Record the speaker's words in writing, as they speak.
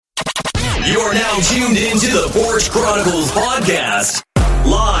You're now tuned into the Porch Chronicles podcast,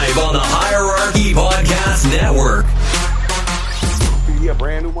 live on the Hierarchy Podcast Network. Yeah,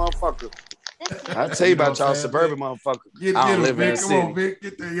 brand new motherfucker. I'll tell you about y'all suburban motherfucker. I don't live in the city.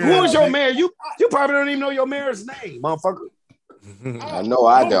 Who is your mayor? You probably don't even know your mayor's name, motherfucker. I know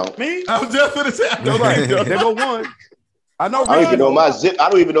I don't. Me? I was just gonna say. There go one. I know. I don't even know my zip. I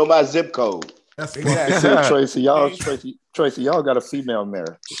don't even know my zip code. That's exactly. See, Tracy, y'all got a female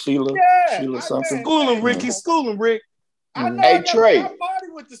mayor, Sheila something. School him, Ricky. School him, Rick. I know. Hey, Trey. I party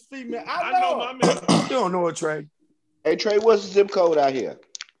with this female. I know my man. You don't know it, Trey. Hey Trey, what's the zip code out here?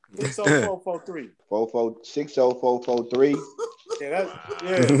 60443. 60443. Yeah.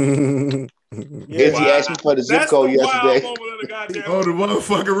 Izzy asked me for the zip code yesterday. Oh, the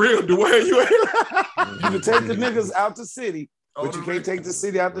motherfucker real. The way you ain't. You can take the niggas out the city, but you can't take the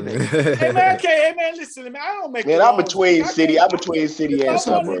city out the niggas. Hey man, listen to me. I don't make. Man, I'm between city and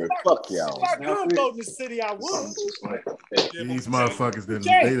suburbs. Fuck y'all. If I could vote in the city, I would. These motherfuckers didn't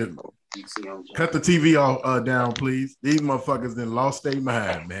cut the TV off down, please. These motherfuckers done lost their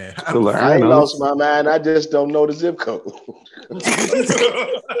mind, man. I ain't lost my mind. I just don't know the zip code.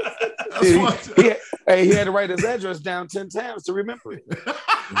 He had to write his address down 10 times to remember it.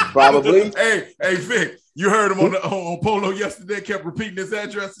 Probably. Hey, Vic, you heard him on Polo yesterday, kept repeating his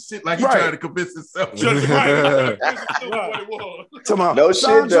address and shit like he tried to convince himself. Just right. No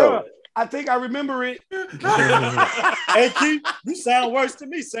shit, though. I think I remember it. Hey, Keith, you sound worse than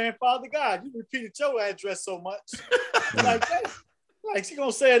me saying Father God. You repeated your address so much. Like that. Like she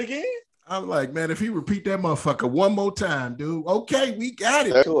gonna say it again? I'm like, man, if he repeat that motherfucker one more time, dude, okay, we got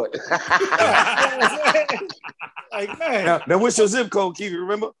it. Like, man. Now, what's your zip code, Keith?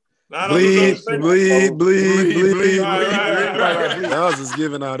 Remember? Bleed. Right. I was just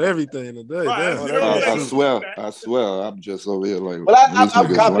giving out everything today. I swear. I'm just over here like. But I'm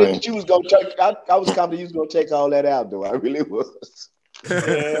confident that you was gonna take. I was confident you was gonna take all that out, though. I really was.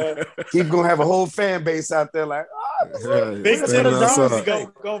 Yeah. Keith gonna have a whole fan base out there, like, Big Titty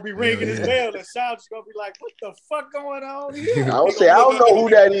gonna be ringing his bell, and Shouts gonna be like, "What the fuck going on here?" I don't know who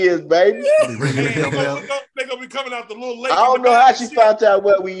that is, baby. They're gonna be coming out the little lake. I don't know how she found out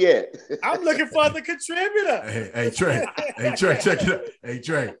where we at. I'm looking for the contributor. Hey Trey, check it out. Hey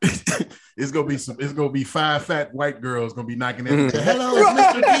Trey, it's gonna be 5 fat white girls gonna be knocking at the hello, it's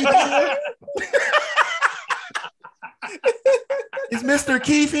Mr. Keith here. Is Mr.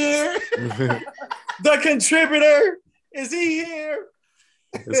 Keith here? The contributor, is he here?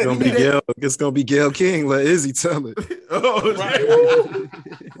 It's gonna be Gail. It's gonna be Gail King. Let Izzy tell it. Oh,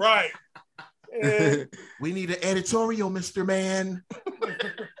 right. We need an editorial, Mr. Man.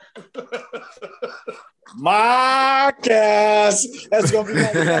 Marcus. That's gonna be.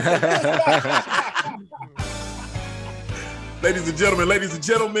 Ladies and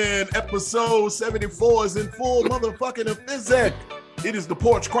gentlemen, episode 74 is in full motherfucking effect. It is the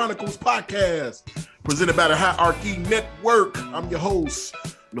Porch Chronicles podcast, presented by the Hierarchy Network. I'm your host,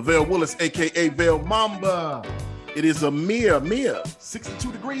 Lavelle Willis, a.k.a. Vel Mamba. It is a mere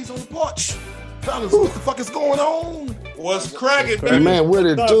 62 degrees on the porch. Fellas, what the fuck is going on? What's cracking, baby? Hey, man, what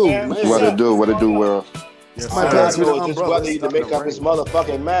it do? What it do, world? Yes, just brother need to make up his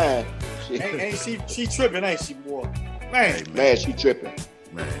motherfucking mind. Ain't she tripping, ain't she, boy? Man, she tripping.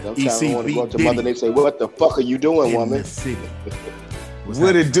 Man. Sometimes I want to go to mother and they say, what the fuck are you doing, woman?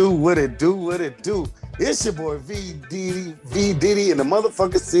 What it do? It's your boy V Diddy in the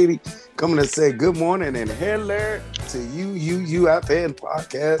motherfucking city coming to say good morning and hello to you out there in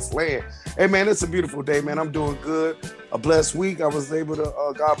podcast land. Hey man, it's a beautiful day, man. I'm doing good. A blessed week. I was able to,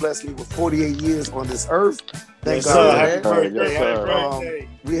 God bless me with 48 years on this earth. Thank God for that.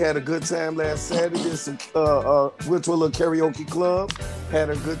 We had a good time last Saturday. Went to a little karaoke club. Had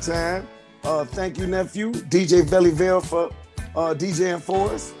a good time. Thank you, nephew, DJ Valleyville, for DJing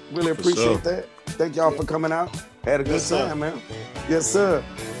for us. Really appreciate that. Thank y'all for coming out. Had a good time, man. Yes, sir.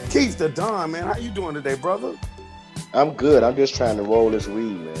 Keith the Don, man. How you doing today, brother? I'm good. I'm just trying to roll this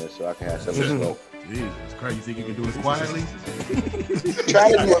weed, man, so I can have something to smoke. Jesus Christ, you think you can do this quietly?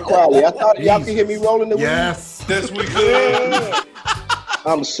 Try to do it quietly. I thought y'all could hear me rolling the weed. Yes, we could.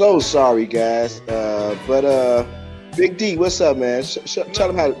 I'm so sorry, guys. But Big D, what's up, man? Show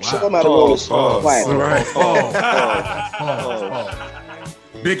them how to roll this quietly.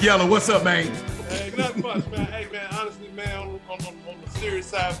 Big Yellow, what's up, man? Hey, nothing much, man. Hey, man, honestly, man, on the serious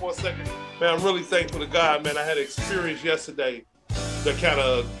side for a second, man, I'm really thankful to God, man. I had an experience yesterday that kind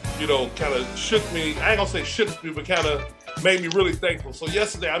of shook me. I ain't gonna say shook me, but kind of made me really thankful. So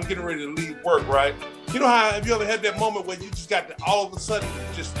yesterday, I'm getting ready to leave work, right? You know how, have you ever had that moment where you just got to all of a sudden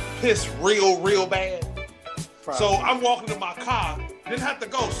just piss real bad? Probably. So I'm walking to my car. Didn't have to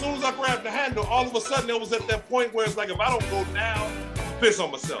go. As soon as I grabbed the handle, all of a sudden it was at that point where it's like, if I don't go now, I'm piss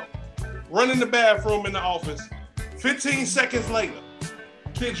on myself. Run in the bathroom in the office. 15 seconds later,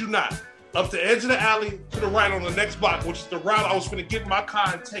 kid you not, up the edge of the alley to the right on the next block, which is the route I was finna get in my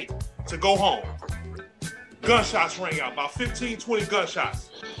car and take to go home. Gunshots rang out, about 15, 20 gunshots.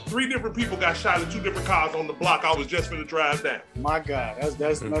 3 different people got shot in 2 different cars on the block I was just finna drive down. My God,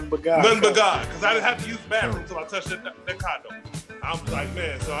 that's nothing but God. Nothing but God, because I didn't have to use the bathroom until I touched that condo. I was like,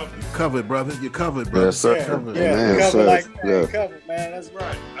 man, so I'm covered, brother. You're covered, brother. Yes, sir. Yeah, Covered. yeah, Man, covered sir. like that. Yeah. Covered, man. That's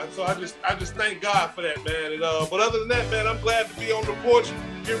right. And so I just thank God for that, man. And but other than that, man, I'm glad to be on the porch,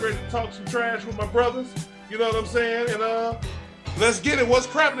 getting ready to talk some trash with my brothers. You know what I'm saying? And let's get it. What's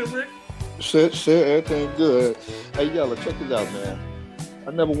cracking, Rick? Shit, everything good. Hey, y'all, check this out, man.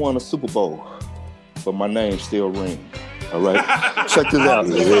 I never won a Super Bowl, but my name still rings. All right? Check this out.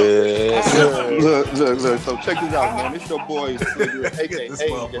 Yeah. Look. So check this out, man. It's your boy,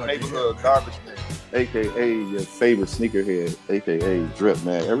 a.k.a. your neighborhood garbage man, a.k.a. your favorite sneakerhead, a.k.a. Drip,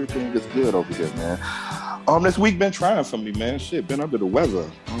 man. Everything is good over here, man. This week been trying for me, man. Shit, been under the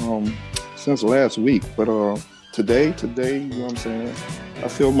weather since last week. But today, you know what I'm saying? I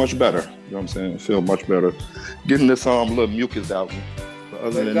feel much better. You know what I'm saying? I feel much better. Getting this little mucus out. But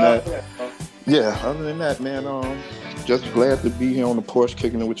other than that, man, just glad to be here on the porch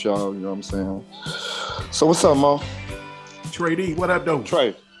kicking it with y'all. You know what I'm saying? So what's up, Mo? Trey D, what up, though?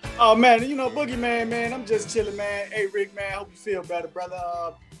 Trey. Oh, man, you know, Boogeyman, man, I'm just chilling, man. Hey, Rick, man, hope you feel better,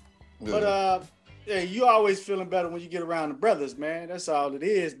 brother. Yeah, you always feeling better when you get around the brothers, man. That's all it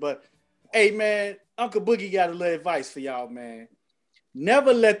is. But, hey, man, Uncle Boogie got a little advice for y'all, man.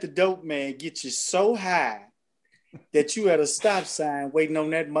 Never let the dope man get you so high that you at a stop sign waiting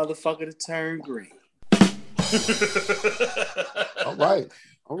on that motherfucker to turn green. All right.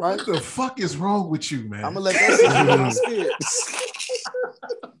 What the fuck is wrong with you, man? I'm gonna let that sit.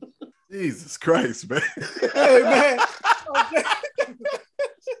 Jesus Christ, man. Hey, man.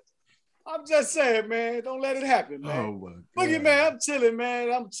 I'm just saying, man. Don't let it happen, man. Oh, my God. Boogie, man, I'm chilling,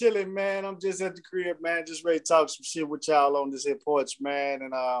 man. I'm just at the crib, man. Just ready to talk some shit with y'all on this here porch, man.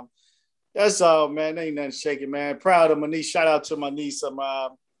 And that's all, man. Ain't nothing shaking, man. Proud of my niece. Shout out to my niece,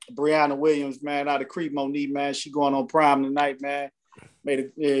 Brianna Williams, man, out of Creek, Monique, man. She going on prom tonight, man.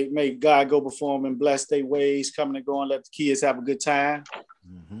 May God go before them and bless their ways, coming and going, let the kids have a good time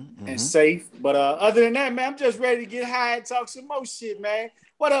and safe. But other than that, man, I'm just ready to get high and talk some more shit, man.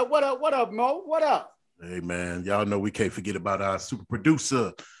 What up, Mo? What up? Hey, man, y'all know we can't forget about our super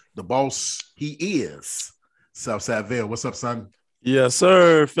producer, the boss he is, Southside Vale. What's up, son? Yes,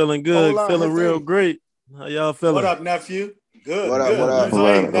 sir. Feeling good. Feeling real great. How y'all feeling? What up, nephew? Good. What good. up? All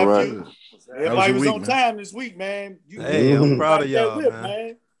right, nephew. Man. Everybody was week, on man? time this week, man. Hey, I'm proud of y'all, whip,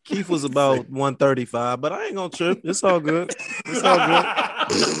 man. Keith was about 135, but I ain't gonna trip. It's all good. It's all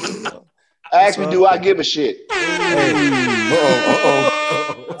good. Actually, do I give a shit?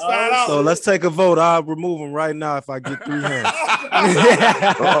 So let's take a vote. I'll remove him right now if I get 3 hands.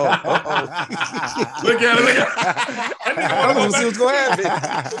 Look at it. I'm gonna see what's gonna happen.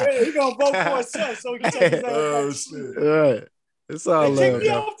 Hey, he gonna vote for himself so he can take his ass. Shit. All right. It's all They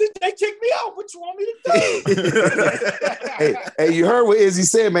love. kicked me out. What you want me to do? Hey, you heard what Izzy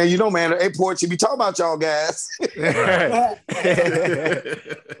said, man. You know, man, the airport should be talking about y'all guys.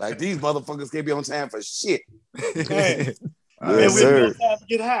 Like these motherfuckers can't be on time for shit. Hey, Yes, we sir. on time to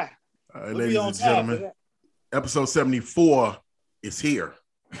get high. All right, We'll ladies be on and time for gentlemen, that. episode 74 is here.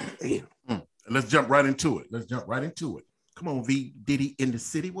 Let's jump right into it. Come on, V Diddy in the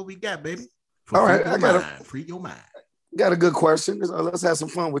city. What we got, baby? All right, Free your mind. Got a good question. Let's have some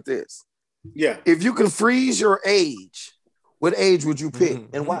fun with this. Yeah. If you can freeze your age, what age would you pick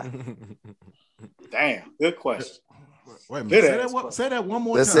and why? Damn. Good question. Wait a minute. Say that one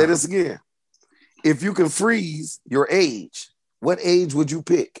more Let's time. say this again. If you can freeze your age, what age would you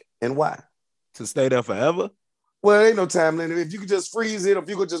pick and why? To stay there forever? Well, ain't no time limit. If you could just freeze it, if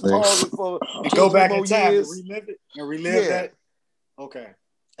you could just pause it for Go back in more time years. and relive it and relive that. Okay.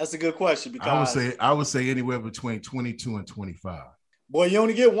 That's a good question because I would say anywhere between 22 and 25. boy, you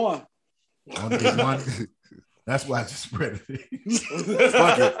only get one. Only get one. That's why I just spread it.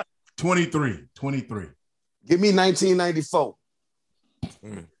 Fuck it. 23. Give me 1994.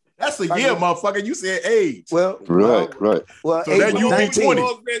 That's a year, motherfucker. You said age. Well, Right. Well, So then you be 20.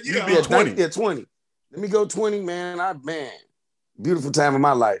 You be got 20. Yeah, 20. Let me go 20, man. Beautiful time of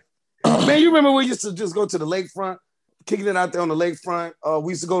my life. Man, you remember we used to just go to the lakefront, kicking it out there on the lakefront.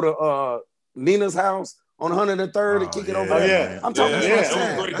 We used to go to Nina's house on 103rd and kick it over there. Yeah. I'm talking about Yeah.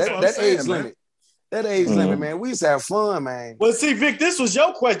 time. That's what I'm That saying, age man. limit. That age limit, man. We used to have fun, man. Well, see, Vic, this was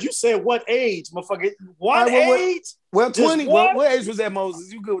your question. You said what age, motherfucker? What age? Well, 20. What age was that,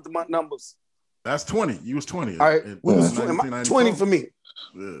 Moses? You good with the months? That's 20. You was 20. All right. We was 20 for me.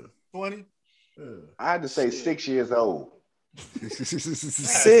 Yeah. 20? Yeah. I had to say 6 years old.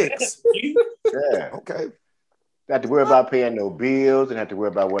 6? Yeah. Okay. Had to worry about paying no bills, and had to worry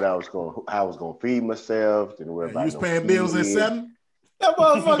about how I was gonna feed myself. Didn't worry about you was paying bills at 7? That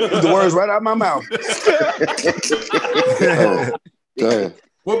motherfucker. The words right out of my mouth.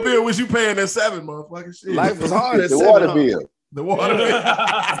 What bill was you paying at 7, motherfucker? Shit. Life was hard at 7. Water bill. The water bill.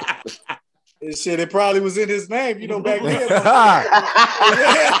 This shit, it probably was in his name, back then.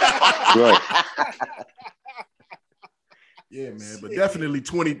 Right. Yeah, man, but definitely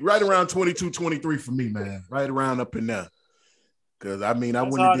 20, right around 22, 23 for me, man. Right around up in there. Cause I mean, I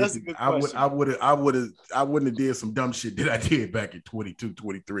wouldn't have did some dumb shit that I did back in 22,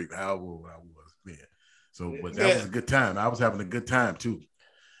 23, how old I was then. So, but that was a good time. I was having a good time too.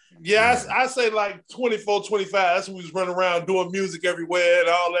 Yeah, I say like 24, 25. That's when we was running around doing music everywhere and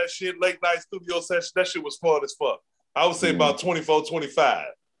all that shit, late night studio sessions. That shit was fun as fuck. I would say about 24, 25.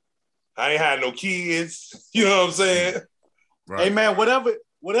 I ain't had no kids. You know what I'm saying? Right. Hey man, whatever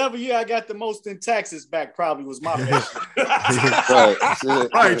year I got the most in taxes back probably was my best.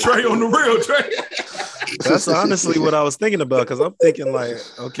 Right, Trey on the real, Trey. That's honestly what I was thinking about, because I'm thinking like,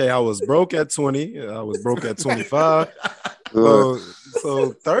 okay, I was broke at 20, I was broke at 25.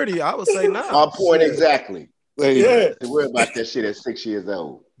 So 30, I would say now. On point exactly. Yeah. To worry about that shit at 6 years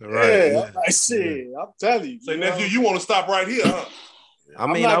old. Right. Yeah, I'm like, shit, I'm telling you. Say, nephew, you want to stop right here, huh? I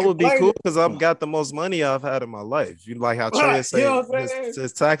mean, I would be cool because I've got the most money I've had in my life. You like how Trey is saying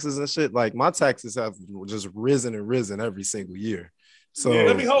his taxes and shit. Like my taxes have just risen and risen every single year. So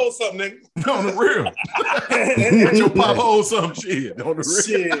let me hold something, nigga. On the real. Let your pop hold some shit. On the real.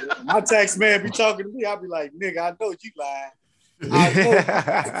 Shit. My tax man be talking to me. I'll be like, nigga, I know you lying.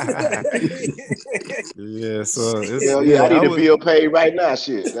 Yeah, so I need a bill paid right now.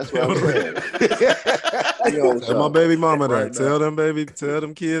 Shit, that's what I'm saying. Tell my baby mama that. Right, tell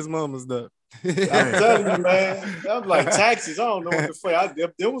them kids' mamas that. I'm telling you, man. I'm like taxes. I don't know what the fuck.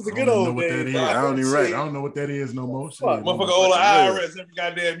 That was a good old day. I don't even right. I don't know what that is no more. Motherfucker, all the IRS every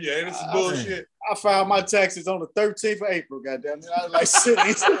goddamn year. Ain't this some bullshit? I filed my taxes on the 13th of April. Goddamn it! I was like, shit.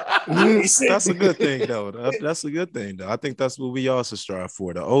 That's a good thing, though. That's a good thing, though. I think that's what we all should strive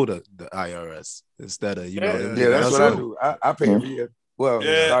for. The IRS instead of that's what I do. I pay every year. Well,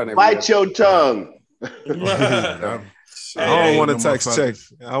 bite your tongue. I don't want to tax check.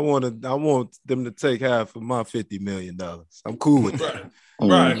 I want them to take half of my $50 million. I'm cool with that.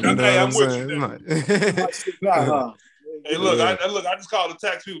 Right. You know hey, I'm with you. Hey, look, I just called the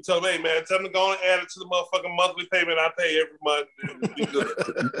tax people, tell them, hey, man, tell them to go and add it to the motherfucking monthly payment I pay every month. You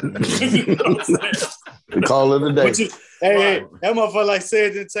know what I'm saying? Call it a day. Hey, that motherfucker like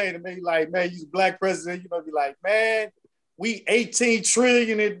said to me, like, man, you black president, be like, man, we 18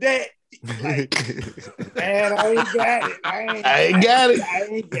 trillion in debt. Like, man, I ain't got it. I ain't got it.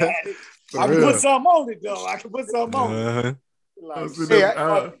 I can put something on it, though. I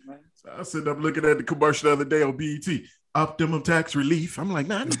I sit up looking at the commercial the other day on BET. Optimum tax relief. I'm like,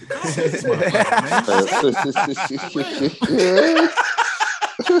 man, I need to call this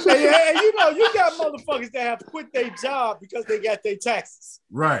hey, you got motherfuckers that have to quit their job because they got their taxes.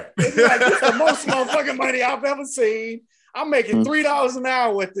 Right. It's like, this is the most motherfucking money I've ever seen. I'm making $3 an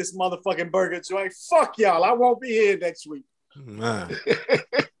hour with this motherfucking burger joint. Fuck y'all. I won't be here next week.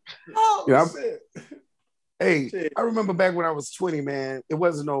 Hey, I remember back when I was 20, man, it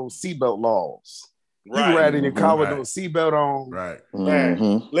wasn't no seatbelt laws. Right. You ride in your car with no seatbelt on. Right.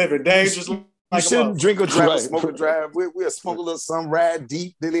 Living dangerous. You shouldn't drink or drive or smoke or drive. We'll smoke a little some ride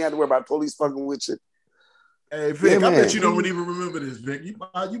deep. Then they had to worry about police fucking with you. Hey, Vic, I bet you don't even remember this, Vic. You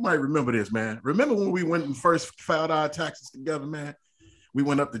might remember this, man. Remember when we went and first filed our taxes together, man? We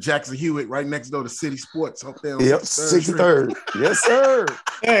went up to Jackson Hewitt, right next door to City Sports up there. Yep, 63rd. Yes, sir.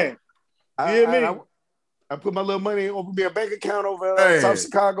 Hey, I put my little money over their bank account over at South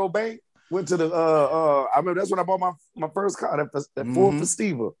Chicago Bank. Went to the I remember that's when I bought my first car, that Ford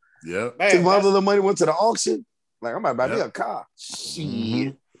Festiva. Yeah. Took my other little money, went to the auction. Like, I'm about to buy me a car.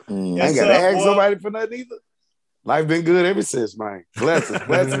 Shit. I ain't got to ask somebody for nothing either. Life been good ever since, man. Blessings.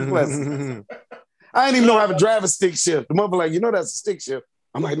 I ain't even know how to drive a stick shift. The mother like, that's a stick shift.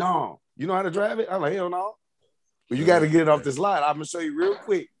 I'm like, no. You know how to drive it? I'm like, hell no. But you got to get it off this lot. I'm going to show you real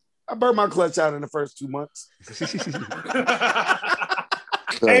quick. I burned my clutch out in the first 2 months.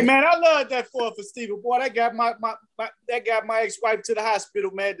 Hey man, I love that Ford Festiva. Boy, that got my ex-wife to the hospital,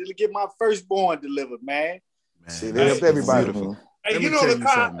 man, to get my firstborn delivered, man. Shit, they helped everybody. Hey, you know the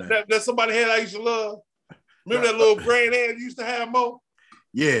car that somebody had I used to love? Remember that little gray head you used to have, Mo?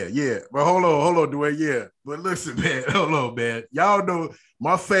 Yeah. But hold on, Dwayne. Yeah. But listen, man. Hold on, man. Y'all know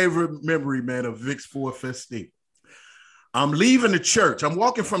my favorite memory, man, of Vic's Ford Festiva. I'm leaving the church. I'm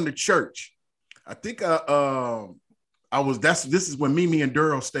walking from the church. I think this is when Mimi and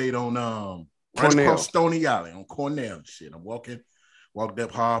Duro stayed on right across Stony Island on Cornell and shit. I'm walked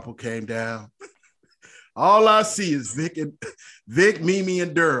up Harper, came down. All I see is Vic, Mimi,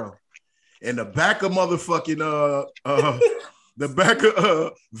 and Duro. In the back of motherfucking the back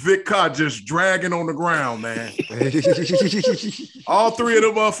of Vic car just dragging on the ground, man. All three of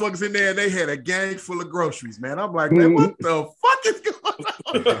them motherfuckers in there, and they had a gang full of groceries, man. I'm like, man, what the fuck is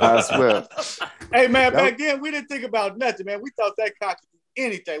going on? I swear. Hey, man, back then, we didn't think about nothing, man. We thought that car could do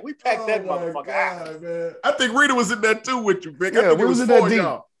anything. We packed that motherfucker out. Man. I think Rita was in there too with you, Vic. Yeah, we was in that deep.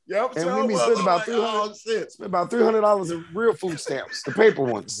 Y'all. Yep, and we spent about $300 in real food stamps, the paper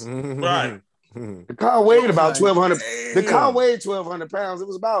ones. Right. The car weighed about 1,200. The car weighed 1,200 pounds. It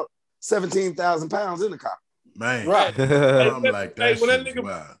was about 17,000 pounds in the car. Man, right? I'm like, that when that nigga,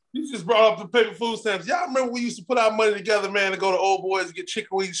 wow. You just brought up the paper food stamps. Y'all remember we used to put our money together, man, to go to Old Boys and get chicken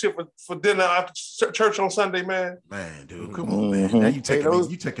wings shit for dinner after church on Sunday, man. Man, dude, come on, man. Now you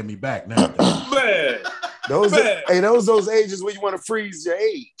taking me back now, man. Those ages where you want to freeze your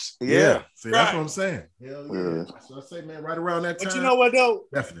age. Yeah. See, that's what I'm saying. Yeah. So I say, man, right around that time. But you know what, though?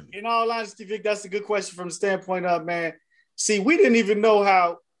 Definitely. In all honesty, Vic, that's a good question from the standpoint of, man. See, we didn't even know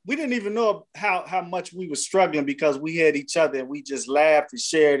how much we were struggling because we had each other and we just laughed and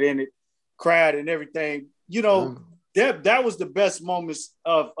shared in it, cried and everything. You know, that was the best moments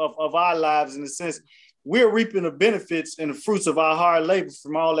of our lives in the sense we're reaping the benefits and the fruits of our hard labor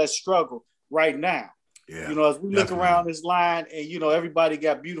from all that struggle right now. Yeah, you know, as we look around this line and, you know, everybody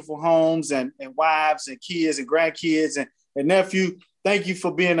got beautiful homes and wives and kids and grandkids and nephew, thank you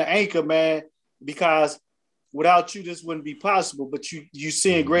for being an anchor, man, because without you, this wouldn't be possible. But you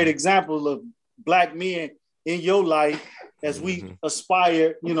seeing great examples of Black men in your life as we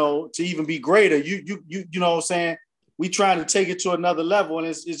aspire, you know, to even be greater. You know what I'm saying? We trying to take it to another level, and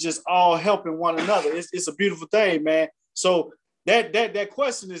it's just all helping one another. It's a beautiful thing, man. So that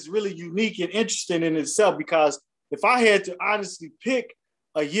question is really unique and interesting in itself, because if I had to honestly pick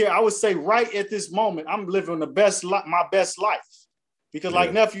a year, I would say right at this moment, I'm living my best life. Because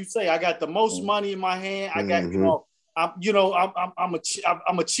like nephew say, I got the most money in my hand. I got,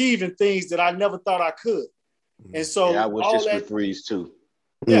 I'm achieving things that I never thought I could. And so I wish this would freeze too.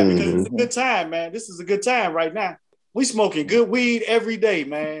 Yeah, because it's a good time, man. This is a good time right now. We smoking good weed every day,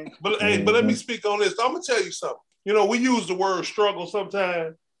 man. But let me speak on this. I'm gonna tell you something. You know, we use the word struggle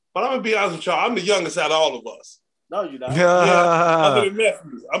sometimes, but I'm gonna be honest with y'all. I'm the youngest out of all of us. No, you're not. Yeah, other than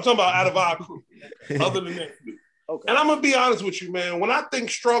nephew. I'm talking about out of our crew. Other than nephew. Okay. And I'm gonna be honest with you, man. When I think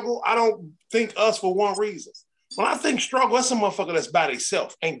struggle, I don't think us for one reason. When I think struggle, that's a motherfucker that's by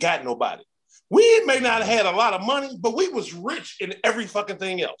themselves, ain't got nobody. We may not have had a lot of money, but we was rich in every fucking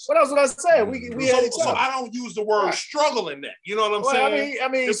thing else. Well, that's what I said. We had each other. So I don't use the word struggle in that. You know what I'm saying? I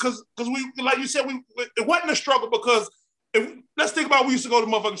mean, because we, like you said, it wasn't a struggle because let's think about we used to go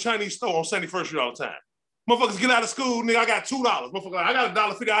to motherfucking Chinese store on 71st Street all the time. Motherfuckers get out of school, nigga, I got $2. Motherfucker, I got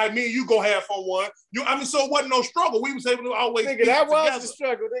 $1.50. All right, me and you go have for one. So it wasn't no struggle. We was able to always nigga, that was the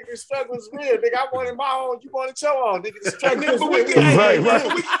struggle. Nigga, the struggle was real. Nigga, I wanted my own, you wanted your own. Nigga, the struggle was real. We get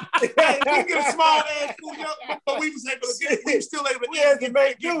a small ass food, but we was able to get, we was still able to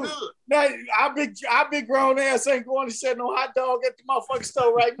get good. Now, our big grown ass ain't going to set no hot dog at the motherfucking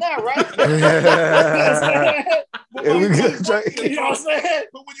store right now, right? You know what I'm saying?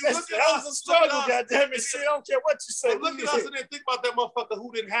 But when you look at that was a struggle, goddamn it. Shit, I don't care what you say. Look at us and then think about that motherfucker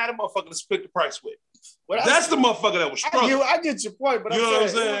who didn't have a motherfucker to split the price with. That's the motherfucker that was struggling. I get your point, but I'm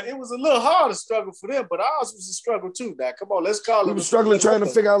saying it was a little hard to struggle for them, but ours was a struggle too. Now, come on, let's call it. We were struggling trying to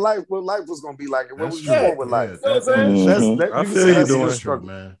figure out what life was going to be like and what was going with life. I feel you doing struggle,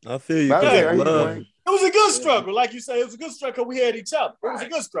 man. I feel you. It was a good struggle, like you say. It was a good struggle. We had each other. It was a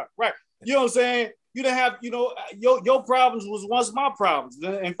good struggle, right? You know what I'm saying? You didn't have, your problems was once my problems,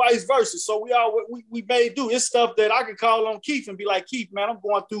 and vice versa. So we made do. It's stuff that I could call on Keith and be like, Keith, man, I'm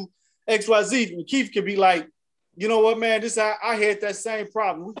going through XYZ. And Keith could be like, you know what, man, this how I had that same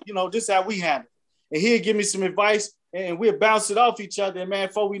problem. This how we handle it. And he'd give me some advice, and we'd bounce it off each other. And man,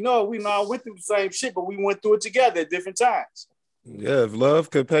 before we know it, we all went through the same shit, but we went through it together at different times. Yeah, if love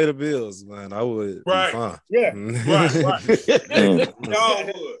could pay the bills, man, I would be fine. Yeah, right. Y'all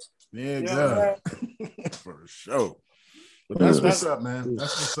would. Yeah, God. For sure. But that's what's up, man.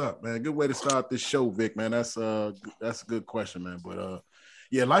 That's what's up, man. Good way to start this show, Vic, man. That's a good question, man. But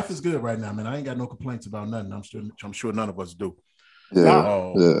yeah, life is good right now, man. I ain't got no complaints about nothing. I'm sure none of us do.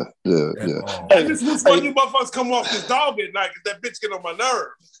 Yeah. I just wish one of you motherfuckers come off this dog at night because that bitch get on my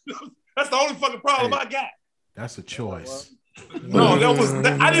nerves. That's the only fucking problem I got. That's a choice. No,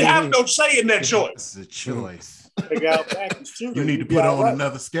 I didn't have no say in that choice. It's a choice. You need to put on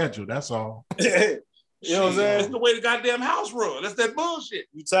another schedule. That's all. You know what I'm saying? That's the way the goddamn house run. That's that bullshit.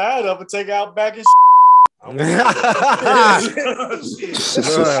 You tired of it? Take out back and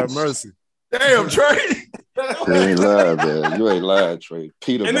shit. Mercy. Damn, Trey. You ain't lying, man. You ain't lying, Trey.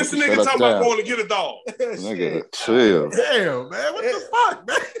 Peter. And this nigga talking about going to get a dog. Nigga, chill. Damn, man. What the fuck,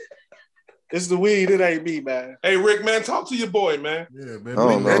 man? It's the weed. It ain't me, man. Hey, Rick, man, talk to your boy, man. Yeah, man.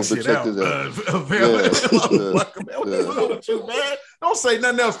 Bring that shit out. What's up with you, man? Don't say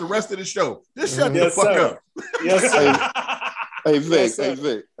nothing else the rest of the show. Just shut the fuck up. Yes, sir. Hey, Vic.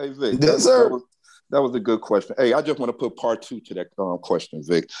 Yes, sir. That was a good question. Hey, I just want to put part 2 to that question,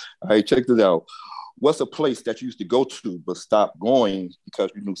 Vic. Hey, check this out. What's a place that you used to go to but stopped going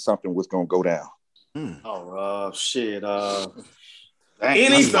because you knew something was going to go down? Oh, shit.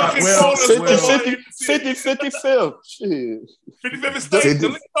 Any fucking 55th. Shit. 55th State. The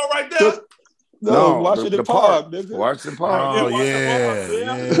link right there. No, Washington Park. Washington Park. Oh, yeah. You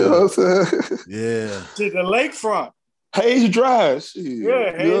know what I'm saying? Yeah. To the lakefront. Hayes Drive. Shit.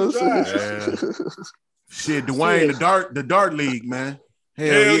 Yeah, Hayes Drive. Shit, Dwayne, the dart league, man.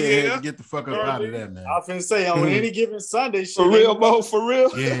 Hell yeah. Get the fuck up out of there, man. I was finna say, on any given Sunday, shit. For real, Mo? For real?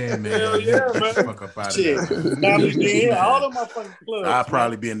 Yeah, man. Hell yeah, Get man. the fuck up out of there. Now we did all of my fucking clubs. I'll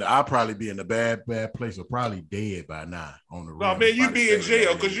probably be in the bad place or probably dead by now on the road. No, man, you be in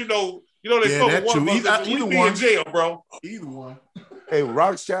jail because you know they fuck with one motherfucker. You be in jail, bro. Either one. Hey,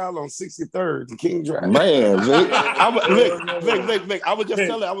 Rothschild on 63rd and King Drive. Man, Vic. Vic. I was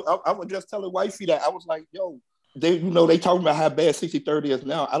just telling wifey that I was like, yo, they talking about how bad 63rd is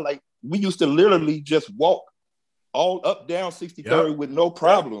now. We used to literally just walk all up down 63rd with no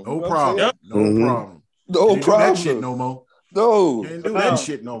problem. No problem. No problem. That shit no more. No. Can't do that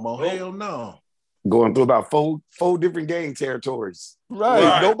shit no more. Hell no. Going through about four different gang territories.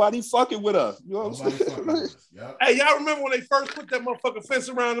 Right. Nobody fucking with us. You know what I'm saying? Yep. Hey, y'all remember when they first put that motherfucking fence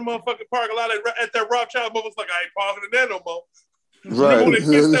around the motherfucking parking lot at that Rothschild? Motherfucker, I ain't parking in there no more. Right. When they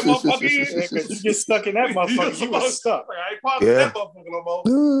fence that motherfucker in? Because you get stuck in that motherfucker, you was stuck. I ain't parking in that motherfucker no more.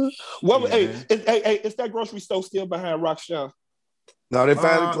 Well, hey, is that grocery store still behind Rothschild? No, they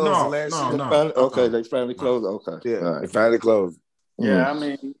finally closed last year. Okay, they finally closed. Okay. Yeah, they finally closed. Yeah, I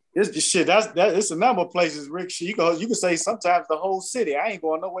mean, it's just shit. It's a number of places, Rick. Shit, you can say sometimes the whole city. I ain't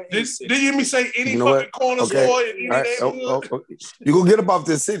going nowhere. Did you hear me say any fucking corner store in any neighborhood? You gonna get up off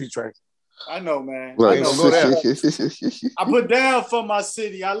this city, Trey? I know, man. Right. I know. Go there. I put down for my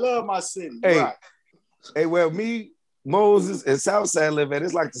city. I love my city. Hey, right. Hey, well, me, Moses, and Southside live at.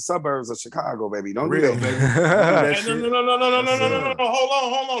 It's like the suburbs of Chicago, baby. Don't real, do that, baby. No.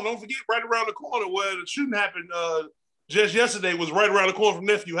 Hold on. Don't forget, right around the corner where the shooting happened just yesterday was right around the corner from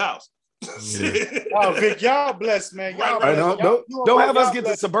Nephew House. Oh, Vic, y'all blessed, man. Don't have us get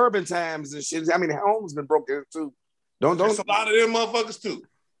the suburban times and shit. I mean, homes been broken too. Don't. There's a lot of them motherfuckers too.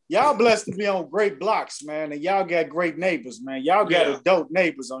 Y'all blessed to be on great blocks, man, and y'all got great neighbors, man. Y'all got adult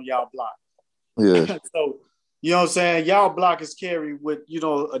neighbors on y'all block. Yeah. So, you know what I'm saying? Y'all block is carried with,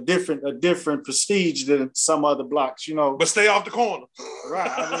 a different prestige than some other blocks, But stay off the corner. Right.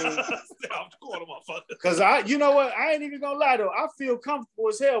 I mean, stay off the corner, motherfucker. Because you know what? I ain't even gonna lie though. I feel comfortable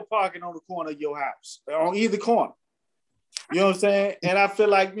as hell parking on the corner of your house, on either corner. You know what I'm saying? And I feel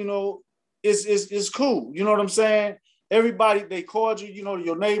like, it's cool. You know what I'm saying? Everybody, they cordial,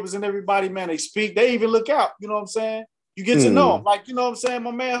 your neighbors and everybody, man, they speak. They even look out, you know what I'm saying? You get to know them. Like, you know what I'm saying?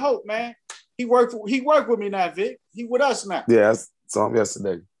 My man Hope, man. He worked with me now, Vic. He with us now. Yeah, I saw him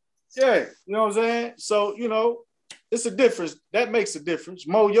yesterday. Yeah, you know what I'm saying? So, it's a difference. That makes a difference.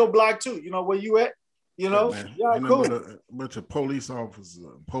 Mo, your block too. Where you at? Y'all cool. A bunch of police officers,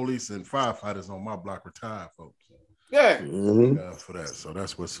 police and firefighters on my block retired folks. Yeah. For that. So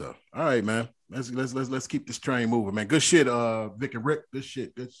that's what's up. All right, man. Let's keep this train moving, man. Good shit, Vic and Rick. Good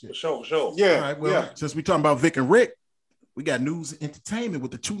shit. Sure. Yeah. All right, well, since we talking about Vic and Rick, we got news and entertainment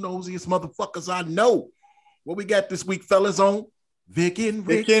with the two nosiest motherfuckers I know. What we got this week, fellas, on Vic and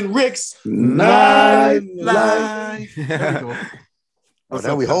Rick's Night Live. There we go.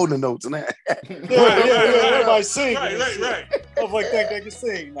 Now we holding the notes now. Yeah. Everybody sing. Right. Everybody think they can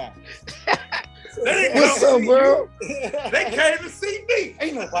sing now. What's up, bro? They came to see me.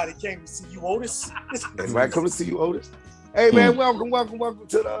 Ain't nobody came to see you, Otis. Everybody come to see you, Otis. Hey, man, welcome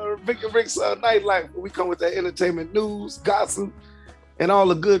to the Vic and Rick's Nightlife, where we come with that entertainment news, gossip, and all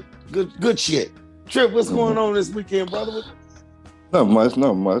the good shit. Trip, what's going on this weekend, brother? Not much.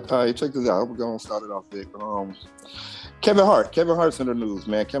 All right, check this out. We're going to start it off, Vic. Kevin Hart's in the news,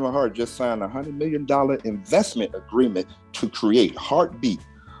 man. Kevin Hart just signed a $100 million investment agreement to create Heartbeat,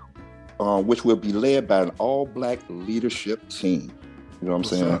 which will be led by an all-black leadership team. You know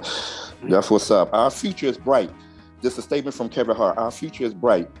what I'm saying? That's what's up. Our future is bright. This is a statement from Kevin Hart. Our future is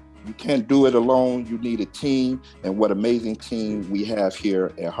bright. You can't do it alone. You need a team, and what amazing team we have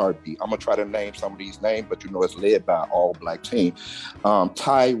here at Heartbeat. I'm gonna try to name some of these names, but you know it's led by an all-black team.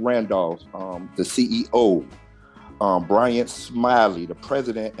 Ty Randolph, the CEO. Bryant Smiley, the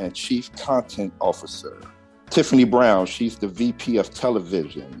president and chief content officer. Tiffany Brown, she's the VP of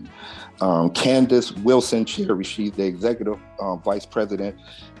television. Candace Wilson Cherry, she's the executive vice president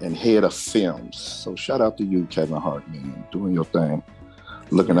and head of films. So shout out to you, Kevin Hart, man, doing your thing.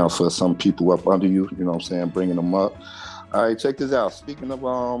 Looking out for some people up under you, you know what I'm saying, bringing them up. All right, check this out. Speaking of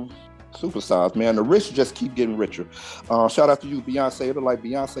superstars, man, the rich just keep getting richer. Shout out to you, Beyonce. It looked like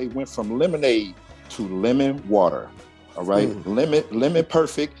Beyonce went from lemonade to lemon water. All right, Lemon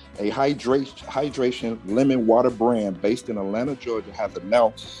Perfect, a hydration lemon water brand based in Atlanta, Georgia, has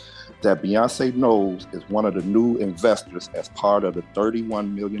announced that Beyonce Knowles is one of the new investors as part of the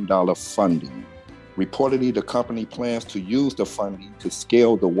 $31 million funding. Reportedly, the company plans to use the funding to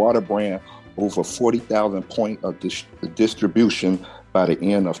scale the water brand over 40,000 points of distribution by the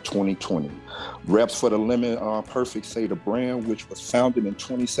end of 2020. Reps for the Lemon Perfect say the brand, which was founded in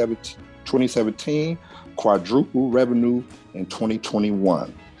 2017, quadrupled revenue in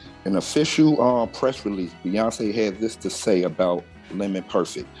 2021. An official press release, Beyonce had this to say about Lemon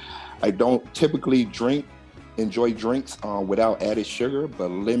Perfect. I don't typically enjoy drinks without added sugar,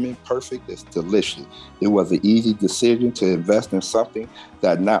 but Lemon Perfect is delicious. It was an easy decision to invest in something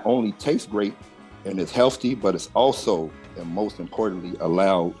that not only tastes great and is healthy, but it's also, and most importantly,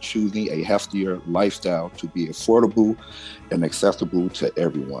 allow choosing a healthier lifestyle to be affordable and accessible to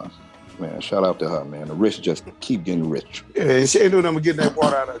everyone. Man, shout out to her, man. The rich just keep getting rich. Yeah, and she ain't doing nothing but getting that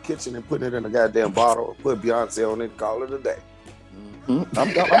water out of the kitchen and putting it in a goddamn bottle, put Beyonce on it, call it a day. I'm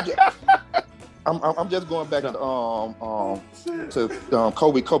just going back to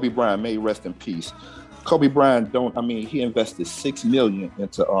Kobe Bryant, may he rest in peace. Kobe Bryant he invested $6 million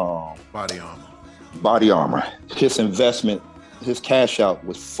into body armor. His investment, his cash out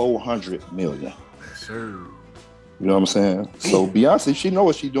was $400 million. Sure. You know what I'm saying? So Beyonce, she know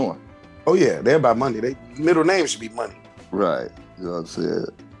what she's doing. Oh yeah, they're about money. They middle name should be money. Right. You know what I'm saying?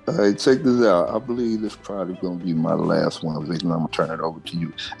 All right, check this out. I believe this probably gonna be my last one. I'm gonna turn it over to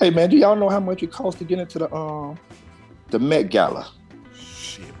you. Hey man, do y'all know how much it costs to get into the Met Gala?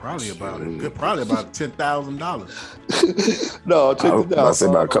 Shit, probably about $10,000. No, check this out. I say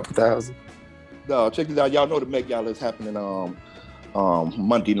about a couple thousand. No, check this out. Y'all know the Met Gala is happening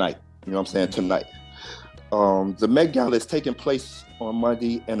Monday night. You know what I'm saying? Tonight. The Met Gala is taking place on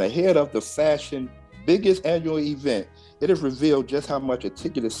Monday, and ahead of the fashion biggest annual event, it is revealed just how much a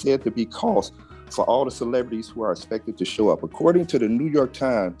ticket is said to be cost for all the celebrities who are expected to show up. According to the New York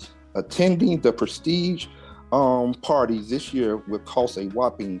Times, attending the prestige parties this year will cost a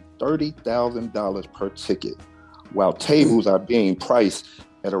whopping $30,000 per ticket, while tables are being priced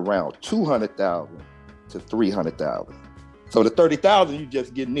at around $200,000 to $300,000. So the $30,000 you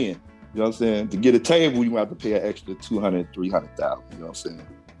just getting in. You know what I'm saying? To get a table, you have to pay an extra $200,000, $300,000. You know what I'm saying?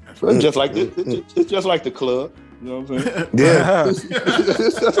 So it's just like it's just like the club. You know what I'm saying? Yeah.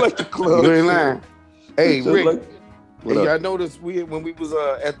 It's just like the club. You ain't lying. Hey, Rick, I noticed when we was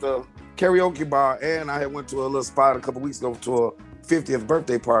at the karaoke bar, and I had went to a little spot a couple weeks ago to a 50th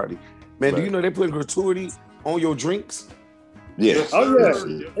birthday party. Man, do you know they put gratuity on your drinks? Yeah. Oh yeah,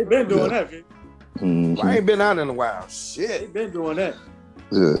 they been doing that. Mm-hmm. Well, I ain't been out in a while. Shit. They been doing that.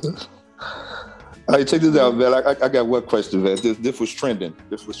 Yeah. All right, check this out, man. I got one question, man. This was trending.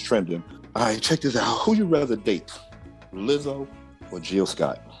 All right, check this out. Who you rather date, Lizzo or Jill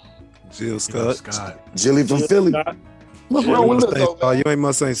Scott? Jill Scott. Jilly from Philly. What's wrong with Lizzo, man? You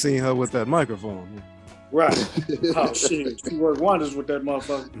must ain't seen her with that microphone. Right. Oh shit, she worked wonders with that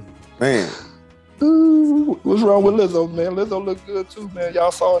motherfucker. Man. Ooh, what's wrong with Lizzo, man? Lizzo look good too, man.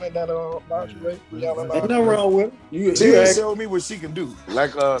 Y'all saw it in that lingerie. Ain't nothing wrong with it. She showed me what she can do.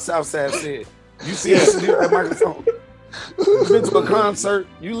 Like Southside said, you see her sitting with that microphone. You been to a concert,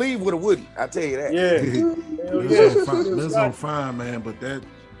 you leave with a Woody. I tell you that. Yeah. Lizzo fine, man, but that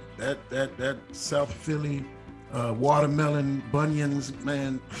South Philly watermelon bunions,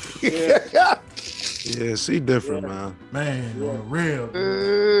 man. Yeah, she different, man. Man, on the real.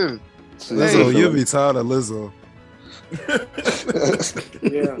 Lizzo, you'll be tired of Lizzo.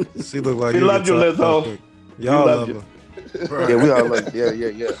 Yeah. She look like we love you, Lizzo. Y'all love her. Right. Yeah, we all love you.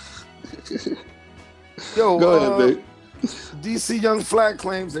 Yeah. Yo, go ahead, babe. DC Young Flag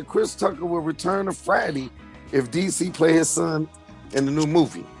claims that Chris Tucker will return to Friday if DC play his son in the new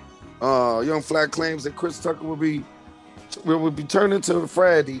movie. Young Fly claims that Chris Tucker will be turned into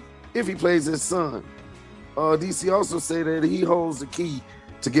Friday if he plays his son. DC also say that he holds the key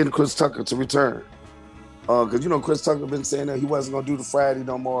to getting Chris Tucker to return. Because, Chris Tucker been saying that he wasn't going to do the Friday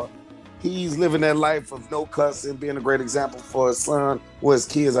no more. He's living that life of no cussing, being a great example for his son or his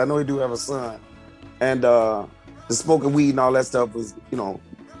kids. I know he do have a son. And the smoking weed and all that stuff was,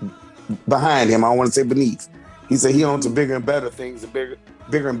 behind him. I don't want to say beneath. He said he owns to bigger and better things and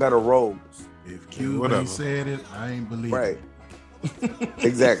bigger and better roles. If Q ain't said it, I ain't believe right. it.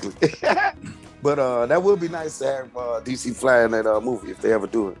 Exactly. But that would be nice to have DC Fly in that movie if they ever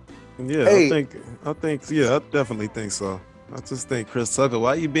do it. Yeah, hey. I think, I definitely think so. I just think Chris Tucker,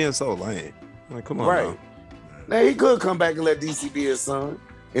 why you being so lame? Like, come on, right? Now he could come back and let DC be his son,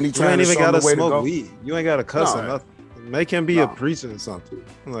 and he trying to show even gotta the way smoke to go. weed. You ain't gotta cuss or nothing. Make him be a preacher or something.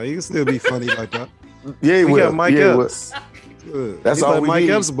 Like, he can still be funny like that. Yeah, he will. Got Mike Epps. That's all we Mike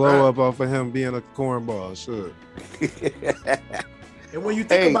need. Epps blow up off of him being a cornball. Sure. And when you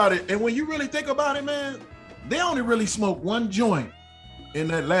think about it, and when you really think about it, man, they only really smoked one joint in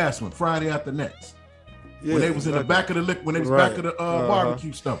that last one, Friday After Next. Yeah, when they was in the back of the back of the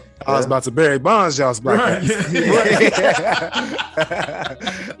barbecue stuff. I was about to bury Bonds, y'all's black. Right. He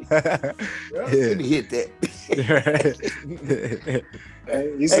hit that.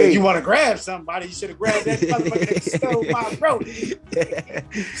 You said you want to grab somebody, you should have grabbed that motherfucker that stole my throat.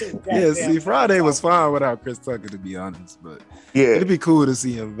 Yeah, see, Friday was fine without Chris Tucker, to be honest, but it'd be cool to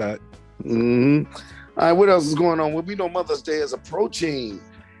see him back. Mm-hmm. All right, what else is going on? Well, we know Mother's Day is approaching,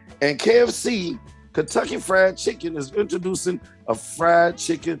 and KFC Kentucky Fried Chicken is introducing a fried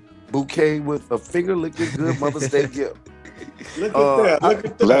chicken bouquet with a finger-licking good Mother's Day gift. Look at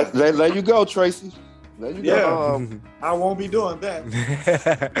that. There you go, Tracy. There you go. I won't be doing that.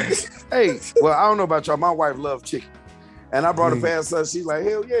 Hey, well, I don't know about y'all. My wife loves chicken. And I brought her past her. She's like,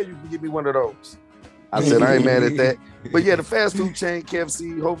 hell yeah, you can give me one of those. I said, I ain't mad at that. But yeah, the fast food chain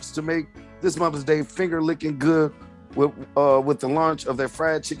KFC hopes to make this Mother's Day finger-licking good with the launch of their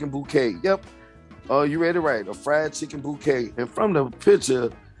fried chicken bouquet. Yep. You read it right, a fried chicken bouquet. And from the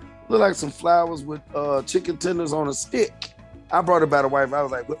picture, look like some flowers with chicken tenders on a stick. I brought it by the wife. I was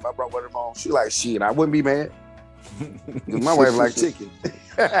like, what if I brought one of them home? She like, shit, I wouldn't be mad. My wife like chicken.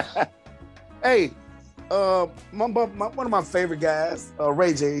 Hey, one of my favorite guys,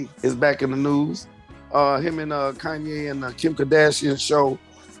 Ray J, is back in the news. Him and Kanye and Kim Kardashian show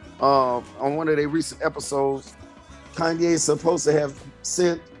on one of their recent episodes. Kanye is supposed to have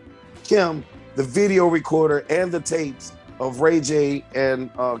sent Kim the video recorder and the tapes of Ray J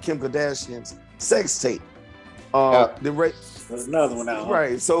and Kim Kardashian's sex tape. There's another one out.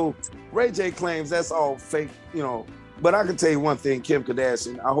 Right. So Ray J claims that's all fake, But I can tell you one thing, Kim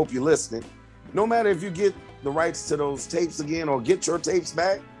Kardashian, I hope you're listening. No matter if you get the rights to those tapes again or get your tapes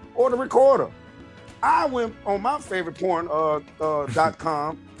back or the recorder. I went on my favorite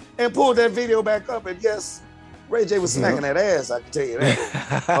porn.com and pulled that video back up, and yes, Ray J was smacking that ass, I can tell you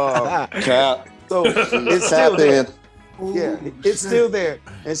that. So it's still there. Yeah, it's still there.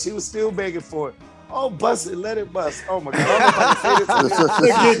 And she was still begging for it. Oh, bust it, let it bust. Oh my God.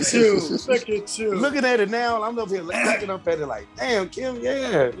 Look at you. Looking at it now, I'm over here looking up at it like, damn, Kim,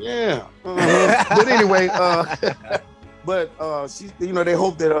 yeah. But anyway, she, they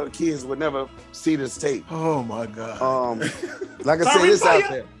hope that her kids would never see this tape. Oh my God. Like I said, it's out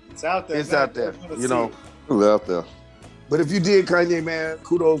there. It's out there. It's out there. It's out there. But if you did, Kanye, man,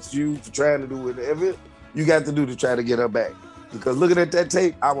 kudos to you for trying to do whatever you got to do to try to get her back. Because looking at that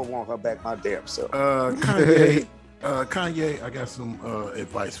tape, I would want her back my damn self. Kanye, I got some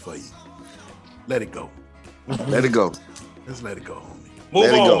advice for you. Let it go. Let it go. Let's let it go, homie.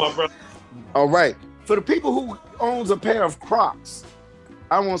 Move on, my brother. All right. For the people who owns a pair of Crocs,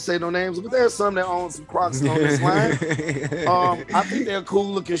 I won't say no names, but there's some that own some Crocs on this line. I think they're a cool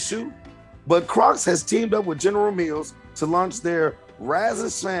looking shoe. But Crocs has teamed up with General Mills to launch their Rise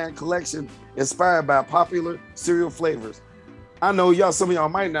and Shine collection inspired by popular cereal flavors. I know some of y'all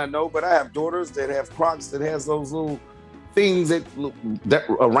might not know, but I have daughters that have Crocs that has those little things that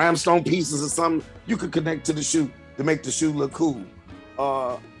rhinestone pieces or something you could connect to the shoe to make the shoe look cool.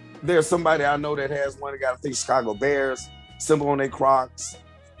 There's somebody I know that has one that got, I think, Chicago Bears symbol on their Crocs.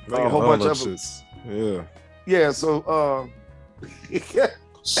 A whole bunch of them. Yeah. Yeah. So.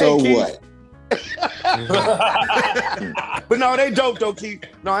 So hey, what? But no, they dope though, Keith.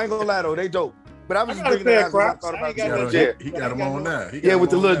 No, I ain't gonna lie though, they dope. But I was just thinking that I thought about he got them on now. Yeah,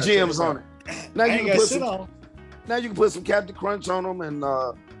 with the little gems on it. Now you can put some Captain Crunch on them and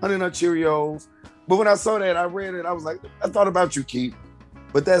Honey Nut Cheerios. But when I saw that, I read it, I was like, I thought about you, Keith.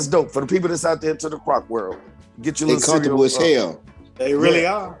 But that's dope for the people that's out there into the crock world. Get your They little comfortable as hell. They really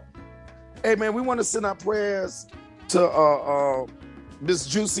are. Hey man, we want to send our prayers to Miss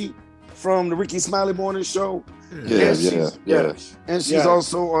Juicy from the Ricky Smiley Morning Show. Yeah. And she's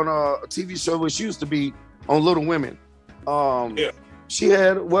also on a TV show where she used to be on Little Women. She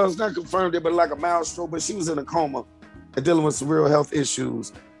had, well, it's not confirmed yet, but like a mild stroke, but she was in a coma and dealing with some real health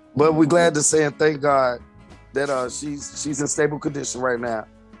issues. But we're glad to say and thank God that she's in stable condition right now.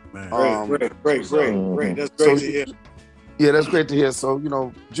 Great. That's great to hear. Yeah, that's great to hear.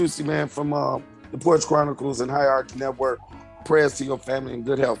 So, Juicy, man, from the Porch Chronicles and Hierarchy Network, prayers to your family and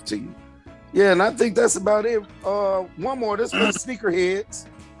good health to you. Yeah, and I think that's about it. One more. This was Sneakerheads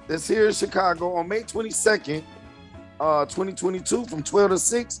that's here in Chicago on May 22nd, 2022 from 12 to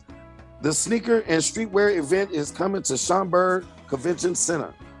 6. The sneaker and streetwear event is coming to Schaumburg Convention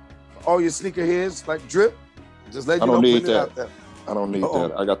Center. All your sneakerheads like Drip, just let you know. I don't need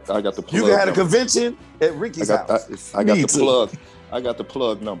that. I got the plug. You can have a convention at Ricky's house. I got the plug. I got the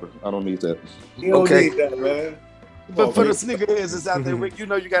plug number. I don't need that. You don't need that, man. But for the sneakerheads that's out there, Rick, you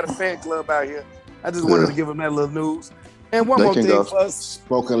got a fan club out here. I just wanted to give them that little news. And one more thing for us.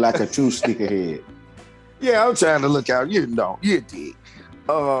 Spoken like a true sneakerhead. Yeah, I'm trying to look out. You did.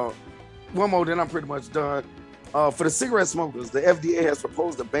 One more, then I'm pretty much done. For the cigarette smokers, the FDA has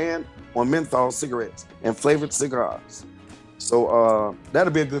proposed a ban on menthol cigarettes and flavored cigars. So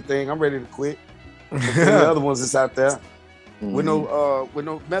that'll be a good thing. I'm ready to quit. The other ones that's out there with no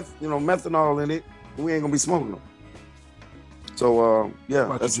methanol in it, we ain't gonna be smoking them. So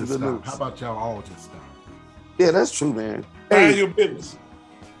that's the good news. How about y'all all just stop? Yeah, that's true, man. Mind your business.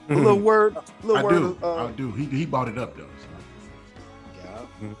 A little word. I do. He bought it up though.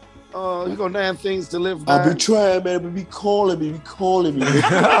 So. You got 9 things to live by. I'll be trying, man. But be calling me.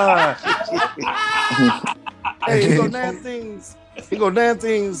 Hey, he got 9 things. He got 9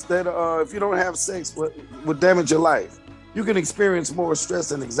 things that if you don't have sex would damage your life. You can experience more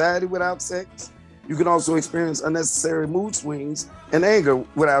stress and anxiety without sex. You can also experience unnecessary mood swings and anger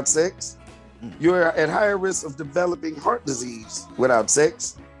without sex. You're at higher risk of developing heart disease without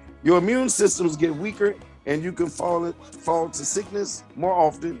sex. Your immune systems get weaker and you can fall to sickness more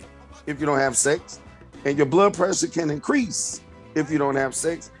often if you don't have sex. And your blood pressure can increase if you don't have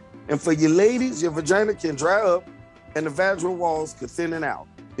sex. And for you ladies, your vagina can dry up and the vaginal walls can thin out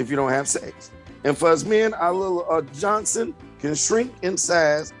if you don't have sex. And for us men, our little Johnson can shrink in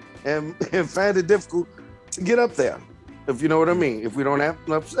size and find it difficult to get up there, if you know what I mean, if we don't have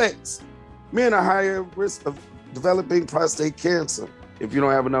enough sex. Men are higher risk of developing prostate cancer if you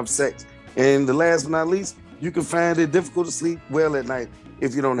don't have enough sex. And the last but not least, you can find it difficult to sleep well at night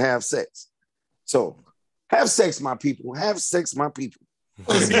if you don't have sex. So have sex, my people. Have sex, my people. You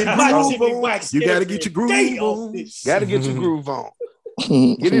got to get your groove on. Got to get your groove on.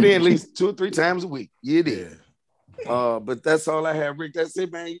 Get it in at least 2 or 3 times a week. You did. But that's all I have, Rick. That's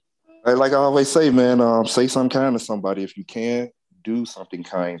it, man. Like I always say, man, say something kind to somebody. If you can do something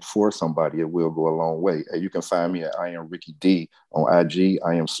kind for somebody, it will go a long way. And you can find me at I am Ricky D on IG.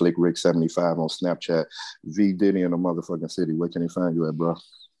 I am Slick Rick 75 on Snapchat. V Diddy in the motherfucking city. Where can they find you at, bro?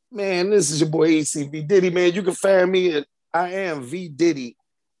 Man, this is your boy ECV Diddy, man. You can find me at I am V Diddy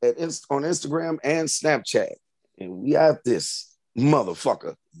on Instagram and Snapchat. And we out this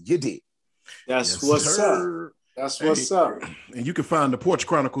motherfucker. You did. That's what's up. That's what's up. And you can find the Porch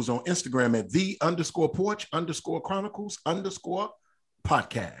Chronicles on Instagram at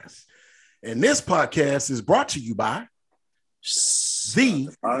the_porch_chronicles_podcast. And this podcast is brought to you by the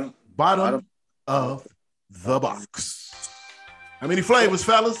bottom of the box. How many flavors,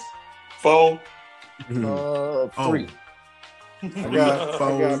 fellas? 4. 3.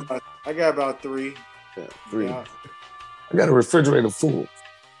 I got about 3. Yeah, 3. Yeah. I got a refrigerator full.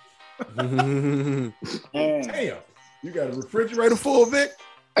 Damn. You got a refrigerator full, Vic?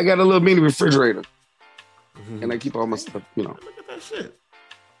 I got a little mini refrigerator. And I keep all my stuff, Look at that shit.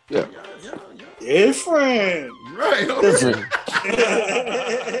 Yeah. Different. Right. Different.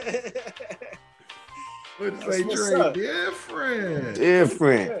 What'd you say, Trey?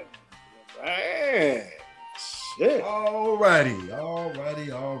 Different. Man. Shit. Alrighty.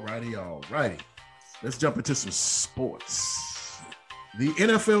 Let's jump into some sports. The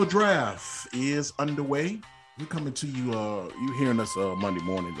NFL draft is underway. We're coming to you, you hearing us Monday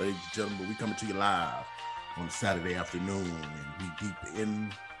morning, ladies and gentlemen. We're coming to you live on a Saturday afternoon, and we deep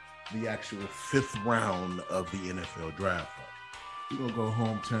in the actual 5th round of the NFL draft. We're going to go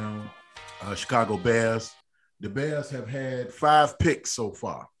hometown, Chicago Bears. The Bears have had 5 picks so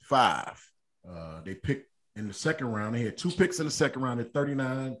far, 5. They picked in the second round. They had 2 picks in the second round at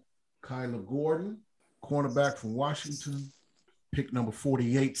 39. Kyler Gordon, cornerback from Washington. Pick number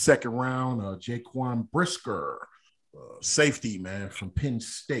 48, second round, Jaquan Brisker, safety, man, from Penn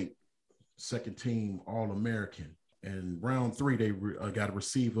State, second team All-American. And round 3, they got a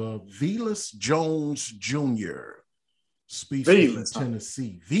receiver, Velus Jones Jr., speedster from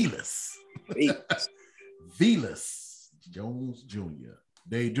Tennessee. Velus Jones Jr.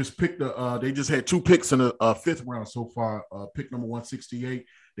 They just picked they just had 2 picks in the 5th round so far. Pick number 168.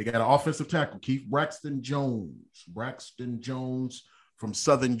 They got an offensive tackle, Keith Braxton Jones from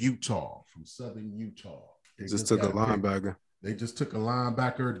Southern Utah. They just took a linebacker. They just took a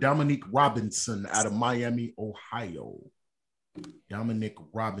linebacker, Dominique Robinson out of Miami, Ohio. Dominic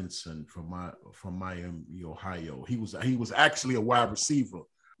Robinson from Miami, Ohio. He was actually a wide receiver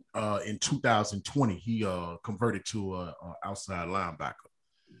in 2020. He converted to a outside linebacker.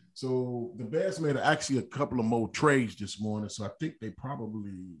 So the Bears made actually a couple of more trades this morning. So I think they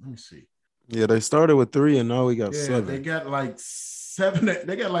probably, let me see. Yeah, they started with 3 and now we got 7. They got like 7.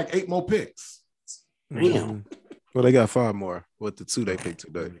 They got like 8 more picks. Damn. Well, they got 5 more with the 2 they picked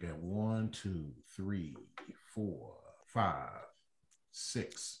today. They got 1, 2, 3, 4, 5,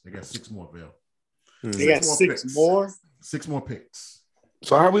 6. They got 6 more, Bill. They got 6 more? 6 more picks.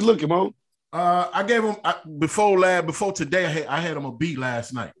 So how we looking, Mo? I gave them before today. I had them a B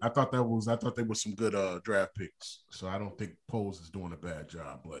last night. I thought they were some good draft picks. So I don't think Poles is doing a bad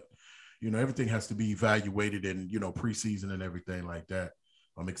job. But everything has to be evaluated in preseason and everything like that.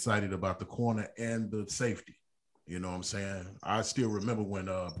 I'm excited about the corner and the safety. You know what I'm saying? I still remember when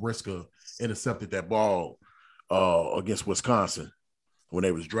Brisker intercepted that ball against Wisconsin when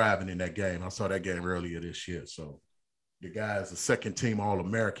they was driving in that game. I saw that game earlier this year. So the guy's a second team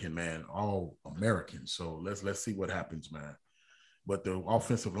All-American, man, All-American. So let's see what happens, man. But the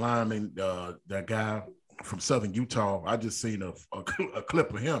offensive lineman, that guy from Southern Utah, I just seen a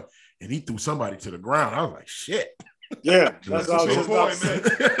clip of him, and he threw somebody to the ground. I was like, shit. Yeah, that's all just boy,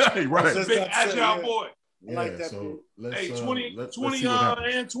 man. Right. Big agile boy. Yeah, like that. So hey, 20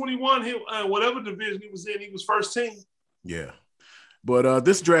 and 21, whatever division he was in, he was first team. Yeah. But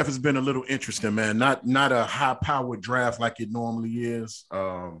this draft has been a little interesting, man. Not a high-powered draft like it normally is.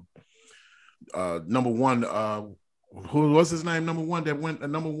 Number 1, who was his name? Number 1 that went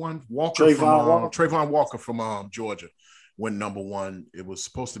number 1? Walker Trayvon Walker from Georgia went number 1. It was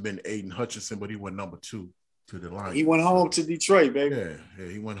supposed to have been Aiden Hutchinson, but he went number 2 to the line. He went home to Detroit, baby. Yeah,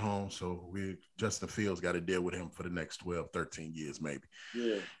 he went home. So Justin Fields got to deal with him for the next 12, 13 years, maybe.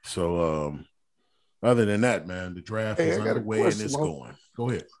 Yeah. So other than that, man, the draft is underway and it's going. Go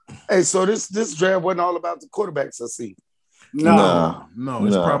ahead. Hey, so this draft wasn't all about the quarterbacks, I see. No,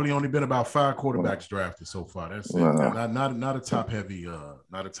 it's probably only been about 5 quarterbacks drafted so far. That's it. Not a top heavy. It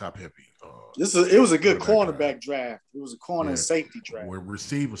was a good cornerback draft. It was a corner and safety draft. With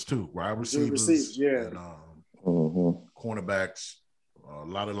receivers too, wide receivers, and cornerbacks, a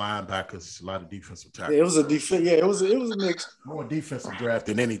lot of linebackers, a lot of defensive tackles. It was a defense. Yeah, it was a mix. More defensive draft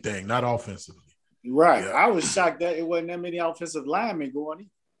than anything, not offensively. Right. Yeah. I was shocked that it wasn't that many offensive linemen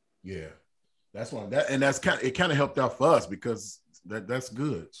going. Yeah, that's why it kind of helped out for us because that's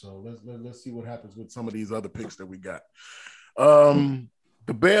good. So let's see what happens with some of these other picks that we got.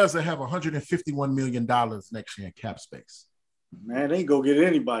 The Bears will have $151 million next year in cap space. Man, they ain't go get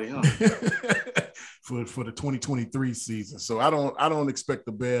anybody, huh? for the 2023 season. So I don't expect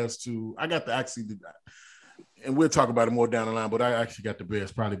the Bears to. I got to actually, and we'll talk about it more down the line. But I actually got the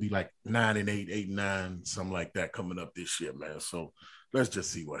Bears probably be like 9-8, 8-9, something like that coming up this year, man. So let's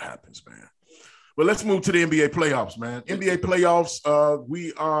just see what happens, man. But let's move to the NBA playoffs, man. NBA playoffs.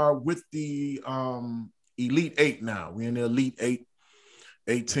 We are with the Elite 8 now. We're in the Elite 8.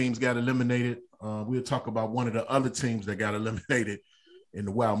 8 teams got eliminated. We'll talk about one of the other teams that got eliminated in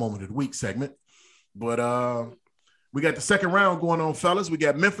the Wild Moment of the Week segment. But we got the second round going on, fellas. We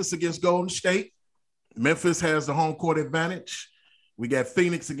got Memphis against Golden State. Memphis has the home court advantage. We got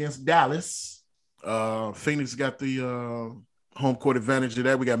Phoenix against Dallas. Phoenix got the home court advantage of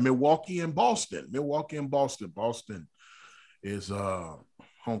that. We got Milwaukee and Boston. Boston is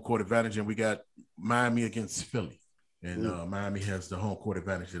home court advantage. And we got Miami against Philly. And Miami has the home court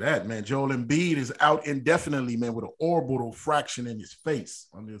advantage of that, man. Joel Embiid is out indefinitely, man, with an orbital fraction in his face,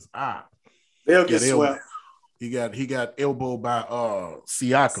 under his eye. They'll get swept. He got elbowed by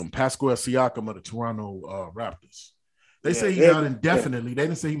Siakam, Pascal Siakam of the Toronto Raptors. They say he's out indefinitely. They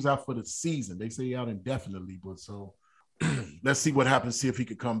didn't say he was out for the season. They say he's out indefinitely. But so let's see what happens. See if he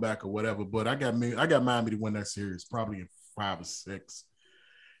could come back or whatever. But I got Miami to win that series, probably in 5 or 6.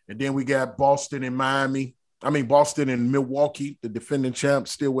 And then we got Boston and Boston and Milwaukee, the defending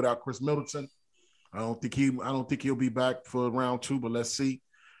champs, still without Chris Middleton. I don't think he'll be back for round 2, but let's see.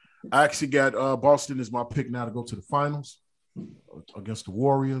 I actually got Boston as my pick now to go to the finals. against the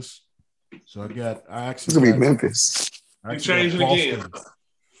Warriors. So I actually it's gonna be Memphis. You changing again?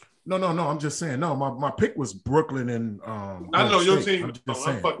 No. I'm just saying. No, my pick was Brooklyn and I know your team. I'm just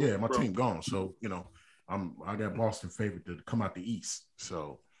saying. Yeah, my team gone. So I got Boston favored to come out the East.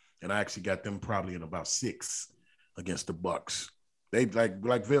 So, and I actually got them probably in about 6 against the Bucks. They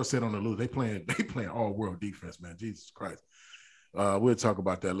like Vail said on the loose. They playing all world defense, man. Jesus Christ. We'll talk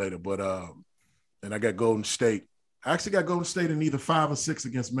about that later. But and I got Golden State. I actually got Golden State in either 5 or 6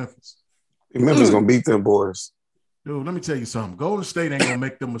 against Memphis. Memphis gonna beat them boys. Dude, let me tell you something. Golden State ain't gonna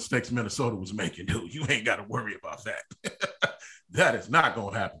make the mistakes Minnesota was making, dude. You ain't got to worry about that. That is not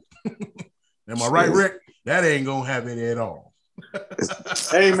gonna happen. Am I right, Rick? That ain't gonna happen at all.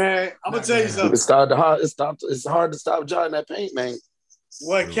 Hey man, I'm gonna tell you something. It's hard to stop John that paint, man.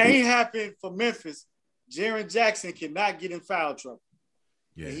 What can't happen for Memphis, Jaren Jackson cannot get in foul trouble.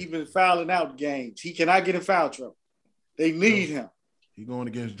 Yeah, he's been fouling out games. He cannot get in foul trouble. They need him. He going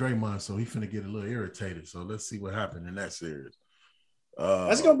against Draymond, so he's finna get a little irritated. So let's see what happened in that series.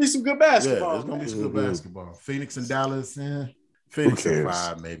 That's gonna be some good basketball. Yeah, it's gonna be some good basketball. Phoenix and Dallas, Phoenix at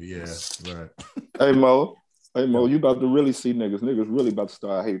 5, maybe. Yeah, right. Hey Mo, you about to really see niggas. Niggas really about to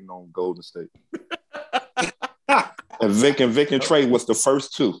start hating on Golden State. And Vic and Trey was the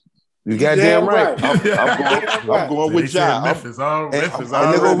first 2. You goddamn right. I'm going with Ja. Memphis. I'm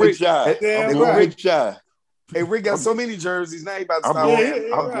going with Ja. Hey, Rick got so many jerseys. Now he about to start.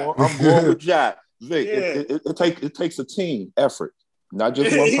 I'm going with Ja. Vic, it takes a team effort, not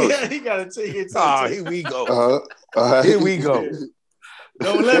just one person. Yeah, he got to take it. Here we go. Here we go.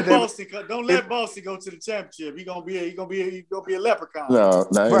 Don't let Boston go to the championship. He gonna be a leprechaun. No,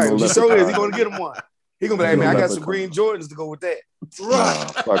 right. He sure is. He gonna get him one. He gonna be like, man, I got some green Jordans to go with that.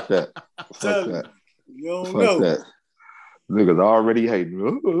 Right. Fuck that. You don't know. That. Niggas already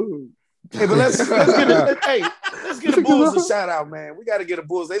hating. Hey, but let's get the Bulls a shout out, man. We got to get the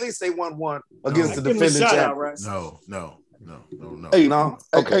Bulls. At least they won one against the defending champions. Right? No. Hey, no.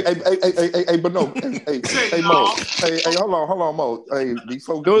 Okay. Hey, but no. Hey, Mo. Hey, hold on, Mo. Hey,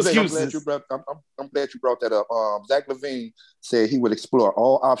 before no excuses. I'm glad you brought that up. Zach LaVine said he would explore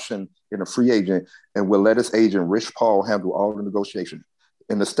all options in a free agent and will let his agent Rich Paul handle all the negotiation.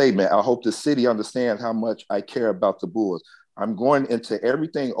 In the statement, I hope the city understands how much I care about the Bulls. I'm going into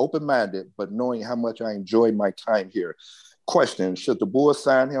everything open-minded, but knowing how much I enjoy my time here. Question: should the Bulls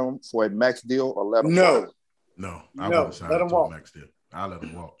sign him for a max deal or let him walk? No, I wouldn't sign him for a max deal. I'll let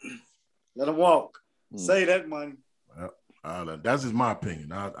him walk. Let him walk. Save that money. That's just my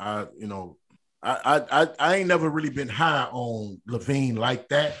opinion. I ain't never really been high on LaVine like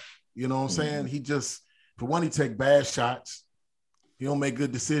that. You know what I'm saying? He just, for one, he take bad shots. He don't make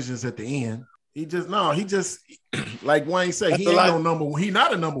good decisions at the end. He just like Wayne said, he ain't no number one. He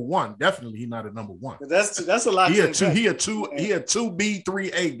not a number one. Definitely, he not a number one. That's a lot. He a 2B,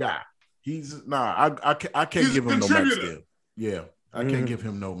 3A guy. I can't give him no max deal. Yeah, I can't give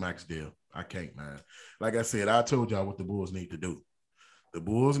him no max deal. I can't, man. Like I said, I told y'all what the Bulls need to do. The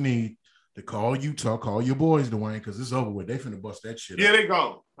Bulls need to call Utah, call your boys, Dwayne, because it's over with. They finna bust that shit. Yeah, up. they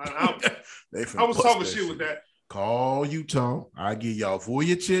gone. I was talking shit with that. Call Utah. I give y'all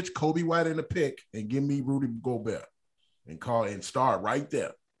Vujicic, Kobe White in the pick, and give me Rudy Gobert, and start right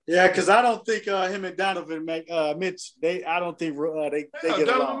there. Yeah, because I don't think him and Donovan Mitch. I don't think they get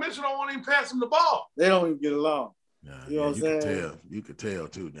Donovan along. Mitchell don't want to even pass him the ball. They don't even get along. Nah, you know what I'm saying? You could tell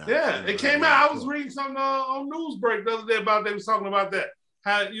too. Now. Yeah, it came out. I was reading something on Newsbreak the other day about they was talking about that.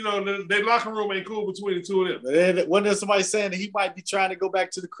 How their locker room ain't cool between the two of them. Then wasn't there somebody saying that he might be trying to go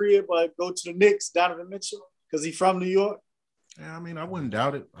back to the crib or go to the Knicks, Donovan Mitchell, because he's from New York? Yeah, I mean, I wouldn't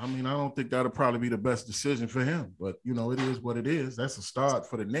doubt it. I mean, I don't think that'll probably be the best decision for him. But it is what it is. That's a start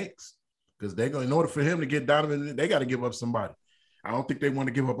for the Knicks. Because in order for him to get Donovan, they got to give up somebody. I don't think they want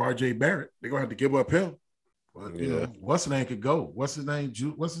to give up R.J. Barrett. They're going to have to give up him. But, what's his name could go? What's his name?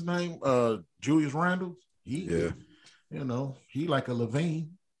 Julius Randle? He like a LaVine.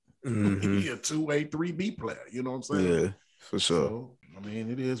 Mm-hmm. He a 2A, 3B player. You know what I'm saying? Yeah, for sure. So, I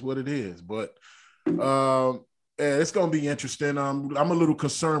mean, it is what it is. But it's going to be interesting. I'm a little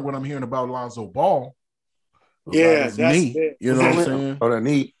concerned when I'm hearing about Lonzo Ball. Yeah, that's it. You know what I'm saying? Oh, that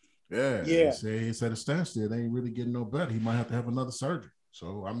knee. Yeah. They say it's at a standstill. They ain't really getting no better. He might have to have another surgery.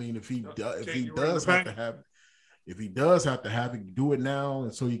 So, I mean, if he does have to have it, do it now,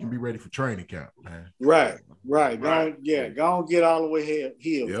 and so you can be ready for training camp, man. Right. Go and get all the way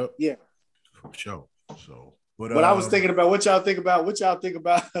healed. Yep. Yeah, for sure. So, but I was thinking about what y'all think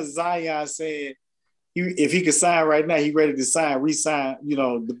about Zion saying if he could sign right now, he ready to re-sign,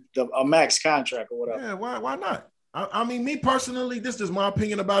 a max contract or whatever. Yeah, why not? I mean, me personally, this is my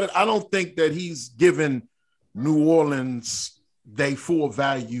opinion about it. I don't think that he's given New Orleans they full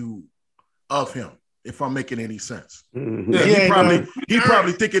value of him. If I'm making any sense. Mm-hmm. Yeah, he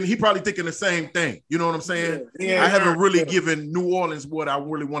probably thinking the same thing. You know what I'm saying? I haven't really given New Orleans what I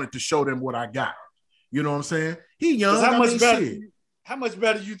really wanted to show them what I got. You know what I'm saying? He young. How much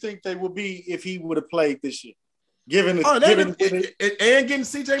better you think they would be if he would have played this year? And getting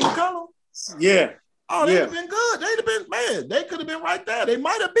CJ McCollum? Yeah. Oh, they'd have been good. They'd have been, man, they could have been right there. They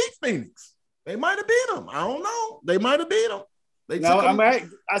might have beat Phoenix. They might have beat them. I don't know. They might have beat them. I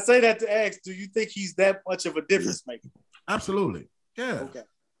say that to ask, do you think he's that much of a difference maker? Absolutely. Yeah. Okay.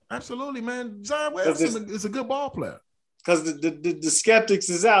 Absolutely, man. Zion Williamson is a good ball player. Because the skeptics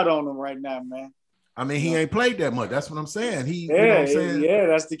is out on him right now, man. I mean, he ain't played that much. That's what I'm saying. You know what I'm saying? Yeah,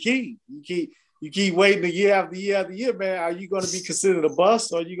 that's the key. You keep waiting a year after year after year, man. Are you going to be considered a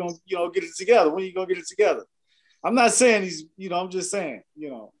bust, or are you going to get it together? When are you going to get it together? I'm not saying he's, I'm just saying,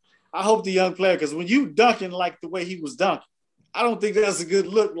 I hope the young player, because when you dunking like the way he was dunking, I don't think that's a good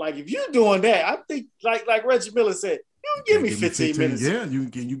look. Like, if you're doing that, I think, like Reggie Miller said, you give me 15 minutes. Yeah, you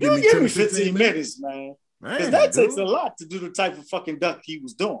give me 15 minutes, man. Because that takes a lot to do the type of fucking dunk he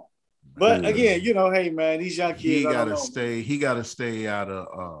was doing. But again, hey, man, these young kids, he got to stay out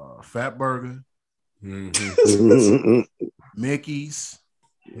of Fat Burger, Mickey's.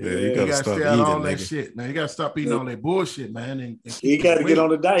 Yeah, you gotta stop stay out eating all that shit, man. You gotta stop eating all that bullshit, man. And he got to get on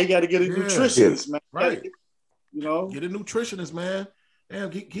the diet. He got to get a nutritionist, man. Right. Get a nutritionist, man. Damn,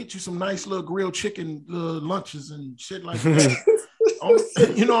 get you some nice little grilled chicken lunches and shit like that.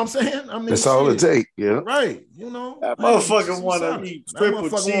 You know what I'm saying? I mean, that's all it takes. Yeah. Right. That motherfucker want to eat triple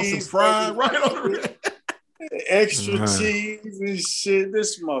cheese, some fried right on the extra cheese and shit.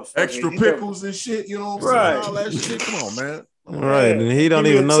 This motherfucker. Extra pickles and shit. You know what I'm saying? All that shit. Come on, man. Right, and he don't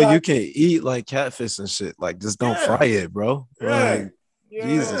even know you can eat like catfish and shit. Like, just don't fry it, bro. Like,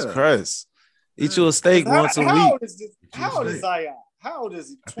 Jesus Christ. Eat you a steak once a week. How old is Zion? How old is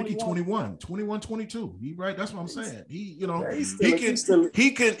he? I think he's 21, 22. He right. That's what I'm saying. He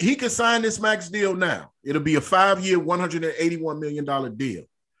can sign this max deal now. It'll be a 5-year, $181 million deal,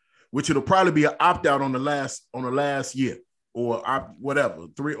 which it'll probably be an opt out on the last year or whatever,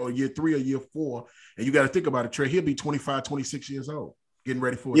 year 3 or year 4. And you got to think about it, Trey. He'll be 25, 26 years old, getting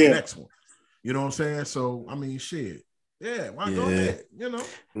ready for the next one. You know what I'm saying? So I mean, shit. Yeah, why go ahead?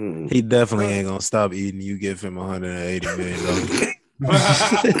 He definitely ain't gonna stop eating. You give him $180 million.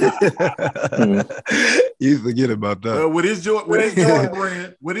 You forget about that. With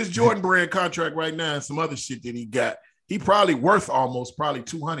his Jordan brand contract right now and some other shit that he got, he probably worth almost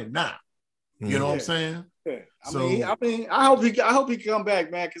 $200 now. You know what I'm saying? Yeah. I hope he come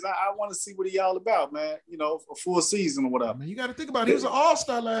back, man, because I want to see what he all about, man. A full season or whatever. I mean, you got to think about it. He was an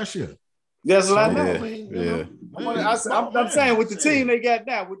all-star last year. That's what I know. I'm saying with the team they got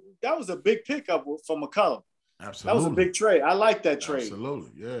now, that was a big pickup for McCollum. Absolutely. That was a big trade. I like that trade.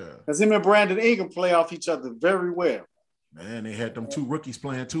 Absolutely, yeah. Because him and Brandon Ingram play off each other very well. Man, they had them two rookies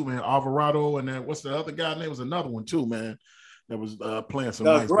playing too, man. Alvarado and then what's the other guy? There was another one too, man. That was playing some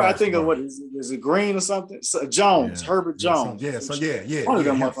nice basketball. I think of what is it Green or something? Jones, Herbert Jones. One of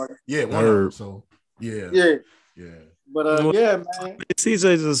them motherfuckers. Yeah, one of them. So yeah. But man.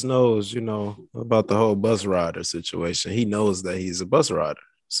 CJ just knows, about the whole bus rider situation. He knows that he's a bus rider,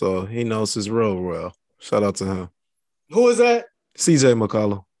 so he knows his role well. Shout out to him. Who is that? CJ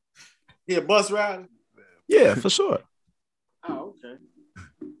McCollum. Yeah, bus rider. Yeah, for sure. Oh, okay.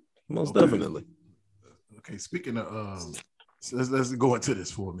 Most definitely. Okay, speaking of, let's go into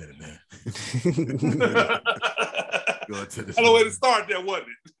this for a minute, man. Go into this. Hell of a way to start there, wasn't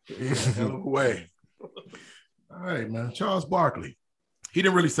it? Yeah, hell of a way. All right, man. Charles Barkley. He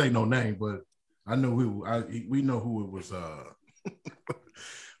didn't really say no name, but I know we know who it was.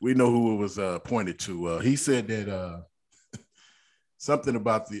 We know who it was pointed to. He said that something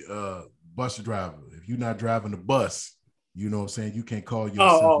about the bus driver. If you're not driving the bus, you know what I'm saying, you can't call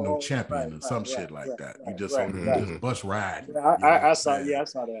yourself no champion or some shit like that. You just on bus ride. I saw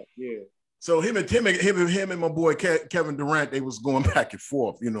that. Yeah. So him and my boy Kevin Durant, they was going back and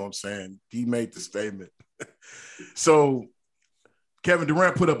forth. You know what I'm saying? He made the statement. So Kevin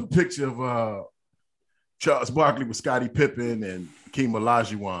Durant put up a picture of Charles Barkley with Scottie Pippen and Hakeem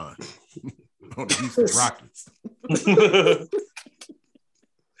Olajuwon on the Houston Rockets.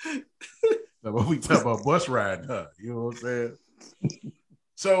 So when we talk about bus riding, you know what I'm saying?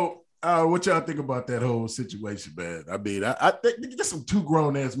 So what y'all think about that whole situation, man? I mean, I think there's some two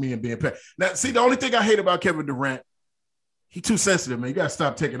grown ass men being paid. Now, see, the only thing I hate about Kevin Durant, he too sensitive, man. You gotta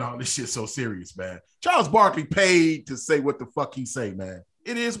stop taking all this shit so serious, man. Charles Barkley paid to say what the fuck he say, man.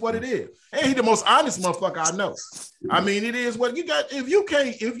 It is what it is. And he the most honest motherfucker I know. I mean, it is what you got. If you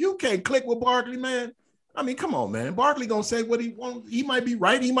can't click with Barkley, man, I mean, come on, man. Barkley gonna say what he wants. He might be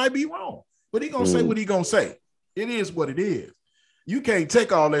right, he might be wrong, but he gonna say what he gonna say. It is what it is. You can't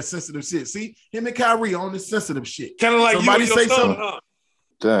take all that sensitive shit. See, him and Kyrie on this sensitive shit. Kind of like somebody you and your say son, something. huh?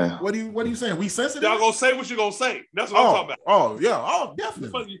 Damn. What are you saying? We sensitive? Y'all gonna say what you gonna say. That's what I'm talking about. Oh, yeah. Oh,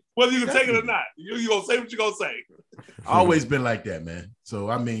 definitely. Whether you can take it or not, you gonna say what you gonna say. Always been like that, man. So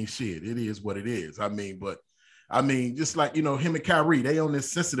I mean, shit, it is what it is. I mean, just like him and Kyrie, they on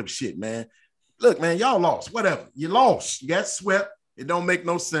this sensitive shit, man. Look, man, y'all lost. Whatever. You lost. You got swept. It don't make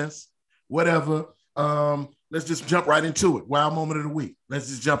no sense. Whatever. Let's just jump right into it. Wild moment of the week. Let's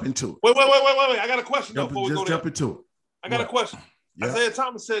just jump into it. Wait. I got a question before we go there. Jump into it. I got a question. Yeah. Isaiah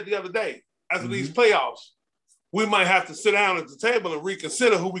Thomas said the other day, after these playoffs, we might have to sit down at the table and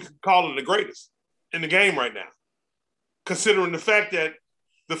reconsider who we could call the greatest in the game right now. Considering the fact that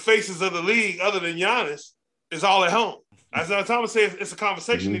the faces of the league, other than Giannis, is all at home. Isaiah Thomas says it's a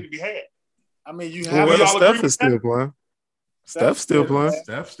conversation need to be had. I mean, you have Steph is still playing. Steph's still playing.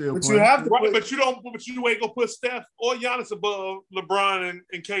 But you have to but you ain't gonna put Steph or Giannis above LeBron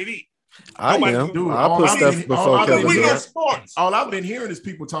and KD. I am. Dude, I'll put Steph before Kevin Durant. All I've been hearing is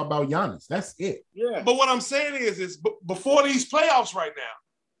people talk about Giannis. That's it. Yeah. But what I'm saying is before these playoffs right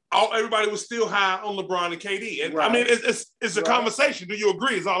now, everybody was still high on LeBron and KD. And I mean, it's a conversation. Do you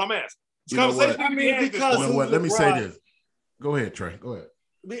agree? Is all I'm asking. It's conversation. I mean, because let me say this. Go ahead, Trey. Go ahead.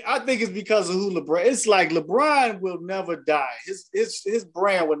 I think it's because of who LeBron. It's like LeBron will never die. His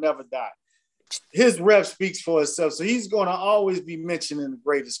brand will never die. His rep speaks for itself. So he's going to always be mentioned in the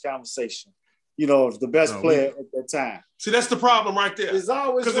greatest conversation. The best player at that time. See, that's the problem right there. It's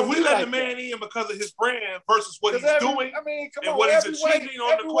always because if we let the man in because of his brand versus what he's doing and what he's achieving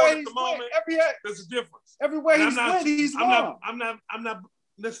on the court at the moment, there's a difference. Everywhere he's won. I'm not.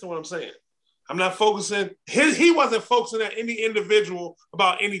 Listen to what I'm saying. I'm not focusing. He wasn't focusing on any individual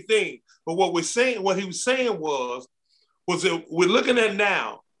about anything. But what he was saying was that we're looking at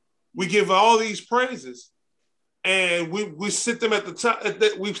now. We give all these praises, and we sit them at the top.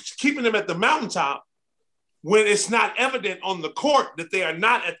 We're keeping them at the mountaintop when it's not evident on the court that they are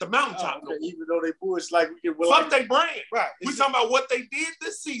not at the mountaintop. Even though they push like we can. Fuck their brand. Right. We're talking about what they did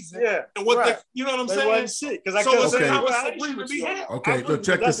this season. Yeah. And what they, you know what I'm saying? Shit. Okay, look,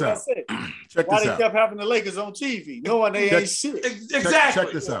 check this out. Why they kept having the Lakers on TV, knowing they ain't shit. Exactly.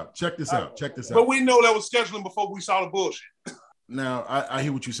 Check this out. But we know that was scheduling before we saw the bullshit. Now, I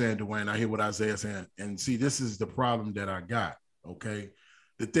hear what you're saying, Dwayne. I hear what Isaiah's saying. And see, this is the problem that I got, okay?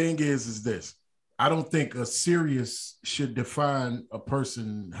 The thing is this. I don't think a series should define a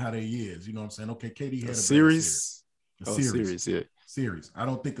person how they is. You know what I'm saying? Okay, KD had a series. Series. I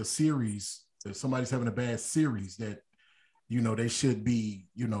don't think a series, if somebody's having a bad series, that, they should be,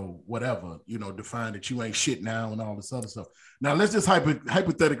 whatever, define that you ain't shit now and all this other stuff. Now, let's just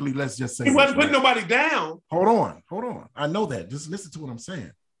hypothetically, let's just say. He wasn't putting nobody down. Hold on. I know that. Just listen to what I'm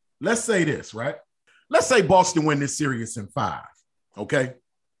saying. Let's say this, right? Let's say Boston win this series in 5, okay?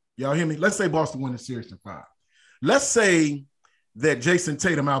 Y'all hear me? Let's say Boston win this series in 5. Let's say that Jason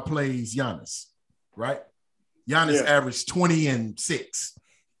Tatum outplays Giannis, right? Giannis averaged 20 and 6,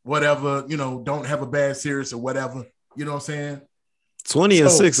 whatever, don't have a bad series or whatever. You know what I'm saying? 20 and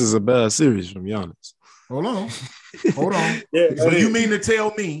 6 is a bad series from Giannis. Hold on. So you mean to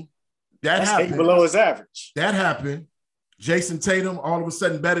tell me that happened below his average? That happened. Jason Tatum all of a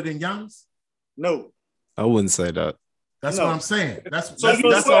sudden better than Giannis? No. I wouldn't say that. That's what I'm saying. That's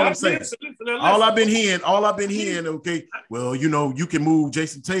all I'm saying. All I've been hearing, okay, well, you can move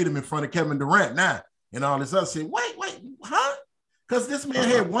Jason Tatum in front of Kevin Durant now and all this other shit. Wait, huh? Because this man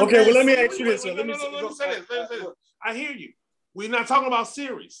had one. Okay, well, let me ask you this. Let me say this. I hear you. We're not talking about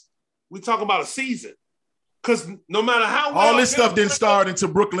series. We're talking about a season. Because no matter how well... All this stuff didn't start until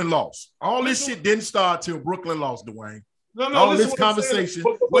Brooklyn lost. All this shit didn't start till Brooklyn lost, Dwayne. All this conversation,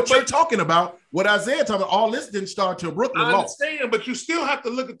 what you're talking about, what Isaiah talking about, all this didn't start till Brooklyn lost. I understand, but you still have to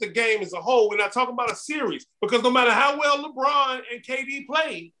look at the game as a whole. We're not talking about a series. Because no matter how well LeBron and KD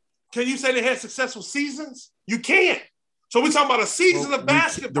played, can you say they had successful seasons? You can't. So we're talking about a season of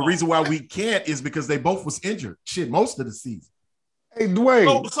basketball. The reason why we can't is because they both was injured. Shit, most of the season. Hey,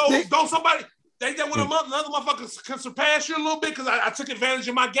 Dwayne. So don't somebody think that when another motherfucker can surpass you a little bit because I took advantage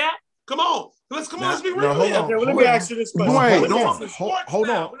of my gap? Come on. Let's be real. Let me ask you this question. Dwayne, hold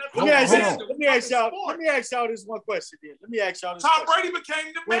on. Let me ask y'all this one question then. Tom Brady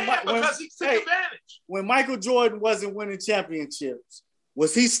became the man because he took advantage. When Michael Jordan wasn't winning championships,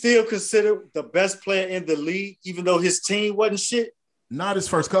 was he still considered the best player in the league, even though his team wasn't shit? Not his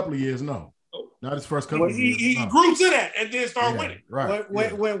first couple of years, no. Not his first couple of years. He grew to that and then started winning. Right.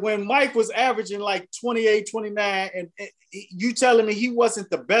 When Mike was averaging like 28, 29, and you telling me he wasn't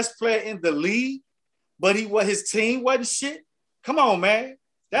the best player in the league, but his team wasn't shit. Come on, man.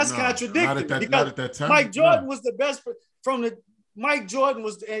 That's contradictory. Not at that time. Mike Jordan was the best from the. Mike Jordan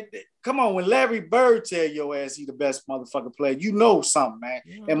was. Come on, when Larry Bird tell your ass he the best motherfucking player, you know something, man.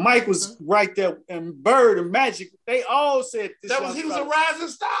 Yeah, and Mike was right there, and Bird and Magic, they all said this. He was a rising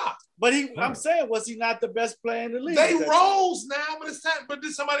star. But I'm saying, was he not the best player in the league? They rose now, but it's time. But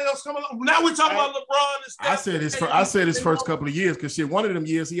did somebody else come along? Now we're talking about LeBron and Steph. I said his first couple of years because one of them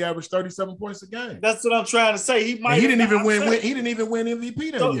years he averaged 37 points a game. That's what I'm trying to say. He didn't even win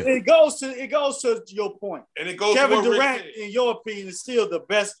MVP that year. It goes to your point. And it goes. Kevin Durant, in your opinion, is still the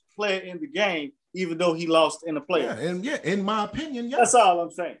best player in the game, even though he lost in the playoffs. In my opinion, that's all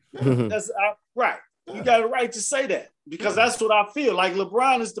I'm saying. That's right. You got a right to say that because that's what I feel. Like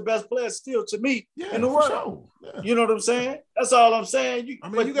LeBron is the best player still to me in the world. Sure. Yeah. You know what I'm saying? That's all I'm saying.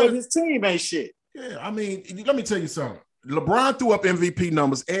 But his team ain't shit. Yeah, I mean, let me tell you something. LeBron threw up MVP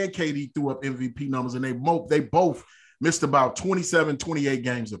numbers and KD threw up MVP numbers, and they both missed about 27, 28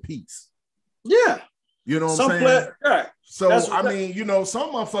 games apiece. Yeah. You know what I'm saying? Right. So, some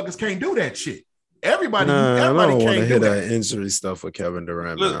motherfuckers can't do that shit. Everybody I don't want to hear that injury stuff with Kevin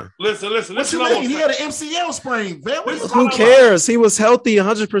Durant. Listen. What you mean? He had an MCL sprain, man. Who cares? He was healthy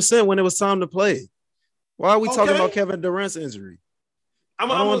 100% when it was time to play. Why are we talking about Kevin Durant's injury? I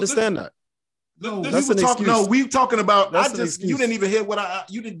don't understand that. No, that's an excuse. No, we talking about. You didn't even hear what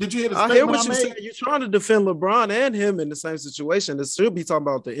did you hear the statement I hear what you said. You're trying to defend LeBron and him in the same situation. It should be talking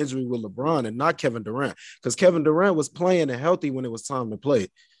about the injury with LeBron and not Kevin Durant, because Kevin Durant was playing and healthy when it was time to play.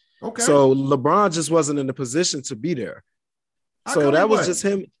 Okay. So LeBron just wasn't in the position to be there. So that was just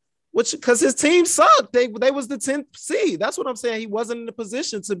him, because his team sucked. They was the 10th seed. That's what I'm saying. He wasn't in the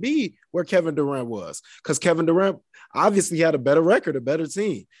position to be where Kevin Durant was, because Kevin Durant obviously had a better record, a better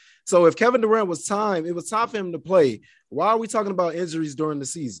team. So if Kevin Durant it was time for him to play. Why are we talking about injuries during the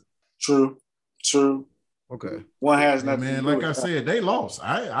season? True. Okay. One has nothing. Man, like I said, they lost.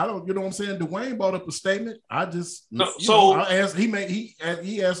 I don't. You know what I'm saying? Dwayne brought up a statement. I just. I asked. He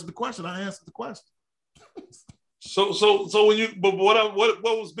answered the question. I answered the question. So when you, but what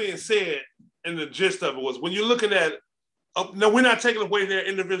was being said and the gist of it was, when you're looking at, now we're not taking away their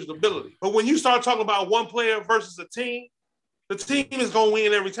individual ability, but when you start talking about one player versus a team, the team is going to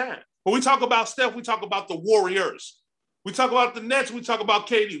win every time. When we talk about Steph, we talk about the Warriors. We talk about the Nets, we talk about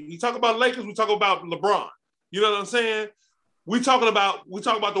KD. We talk about Lakers, we talk about LeBron. You know what I'm saying? We talk about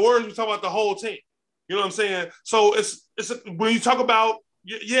the Warriors, we talk about the whole team. You know what I'm saying? So when you talk about,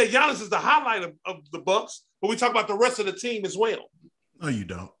 Giannis is the highlight of the Bucks, but we talk about the rest of the team as well. No, you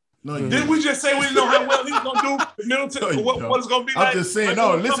don't. Didn't we just say we didn't know how well he was going to do? Middleton, what it's going to be like? I'm just saying,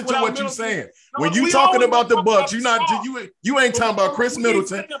 listen to what you're saying. When you talking about the Bucks, you ain't talking about Chris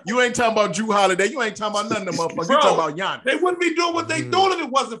Middleton. You ain't talking about Drew Holiday. You ain't talking about none of them motherfuckers. You talking about Giannis. They wouldn't be doing what they doing if it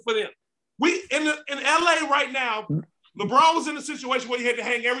wasn't for them. We in LA right now, LeBron was in a situation where he had to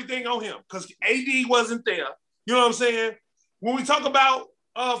hang everything on him because AD wasn't there. You know what I'm saying? When we talk about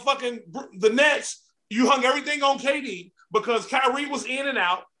the Nets, you hung everything on KD because Kyrie was in and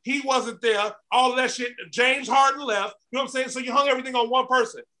out. He wasn't there. All of that shit. James Harden left. You know what I'm saying? So you hung everything on one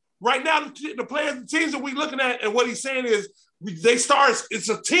person. Right now, the players, the teams that we're looking at, and what he's saying is it's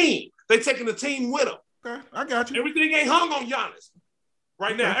a team. They taking the team with them. Okay, I got you. Everything ain't hung on Giannis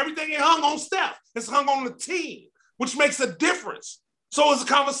right now. Everything ain't hung on Steph. It's hung on the team, which makes a difference. So it's a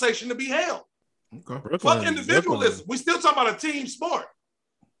conversation to be held. Okay. Fuck individualism. We still talking about a team sport.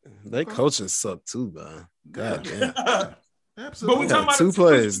 They coaching suck too, man. God damn. Absolutely. But we talking about two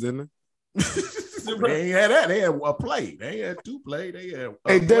plays, didn't they? They ain't had that. They had a play. They had two play. They had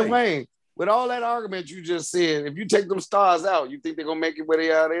Dwayne, with all that argument you just said, if you take them stars out, you think they're gonna make it where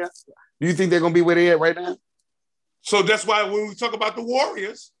they are there? Do you think they're gonna be where they at right now? So that's why when we talk about the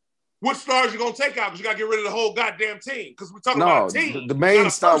Warriors, what stars you gonna take out? Because you gotta get rid of the whole goddamn team. Because we're talking about a team. The main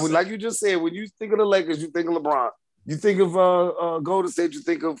star, like you just said, when you think of the Lakers, you think of LeBron. You think of Golden State, you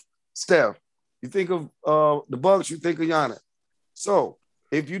think of Steph. You think of the Bucks, you think of Giannis. So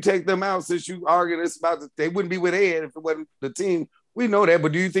if you take them out, since you argue this about they wouldn't be where they at if it wasn't the team. We know that,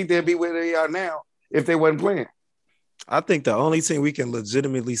 but do you think they'd be where they are now if they wasn't playing? I think the only team we can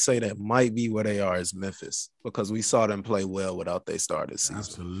legitimately say that might be where they are is Memphis, because we saw them play well without they started season.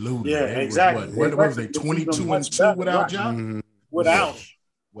 Absolutely. Yeah, exactly. What was they, 22-2 without John? Mm-hmm.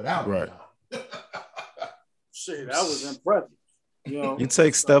 Without. Right. Shit, that was impressive. You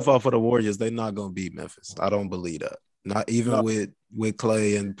take Steph off of the Warriors, they're not going to beat Memphis. I don't believe that. Not even with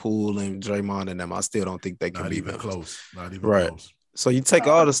Clay and Poole and Draymond and them. I still don't think they can beat Memphis. Not even close. So you take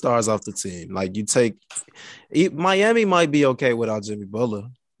all the stars off the team. Like you take Miami might be okay without Jimmy Butler.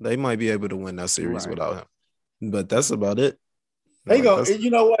 They might be able to win that series without him. But that's about it. They go. You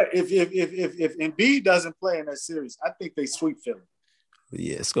know what? If Embiid doesn't play in that series, I think they sweep Philly.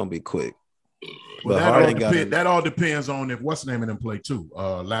 Yeah, it's gonna be quick. Well, that all depends on if what's the name of them play too.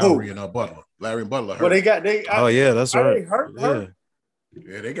 Lowry and Butler. Larry and Butler hurt. Well, that's right. They hurt?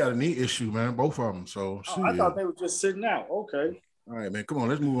 Yeah, they got a knee issue, man. Both of them. So I thought they were just sitting out. Okay. All right, man. Come on,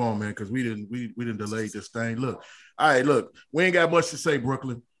 let's move on, man, because we didn't delay this thing. Look, all right, look, we ain't got much to say,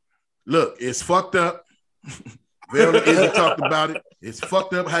 Brooklyn. Look, it's fucked up. Very easy to talk about it. It's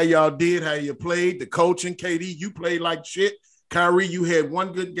fucked up how y'all did, how you played, the coaching. KD, you played like shit. Kyrie, you had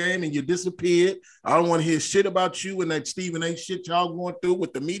one good game and you disappeared. I don't want to hear shit about you and that Stephen A. shit y'all going through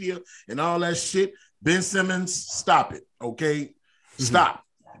with the media and all that shit. Ben Simmons, stop it, okay? Stop.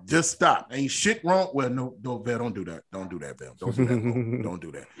 Just stop. Ain't shit wrong. Well, no, Vel, don't do that. Don't do that, Vel. Don't do that. Don't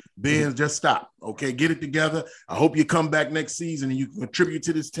do that. Ben, just stop, okay? Get it together. I hope you come back next season and you can contribute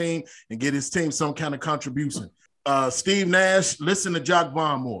to this team and get his team some kind of contribution. Steve Nash, listen to Jock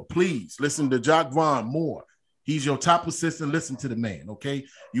Vaughn more. Please listen to Jock Vaughn more. He's your top assistant. Listen to the man, okay?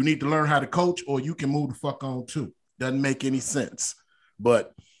 You need to learn how to coach or you can move the fuck on too. Doesn't make any sense.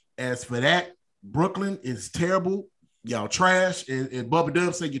 But as for that, Brooklyn is terrible. Y'all trash. And Bubba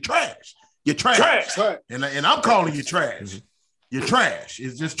Dub said, you're trash. You're trash. And I'm calling you trash. You're trash.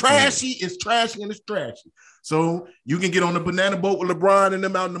 It's just trashy. It's trashy and it's trashy. So you can get on the banana boat with LeBron and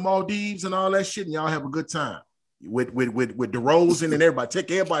them out in the Maldives and all that shit, and y'all have a good time with DeRozan and everybody. Take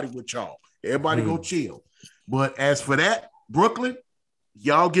everybody with y'all. Everybody go chill. But as for that, Brooklyn,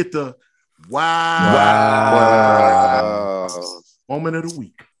 y'all get the wow moment of the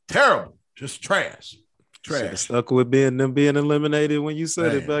week. Terrible. Just trash. Trash. Stuck with them being eliminated when you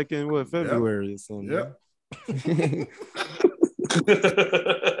said it back in February or something. Yep.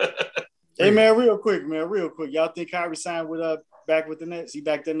 Hey man, real quick. Y'all think Kyrie signed back with the Nets? He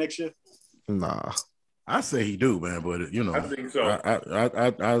back there next year? Nah. I say he do, man, but you know, I think so.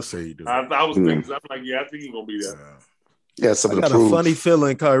 I say he do. I was thinking, I'm like, I think he's gonna be there. Yeah, something I got to prove. a funny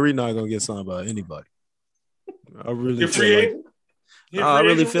feeling Kyrie not gonna get signed by anybody. I really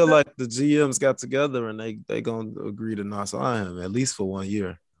feel like the GMs got together and they gonna agree to not sign him at least for 1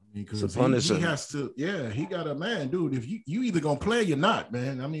 year. Because he has to, he got a man, dude. If you either gonna play or you're not,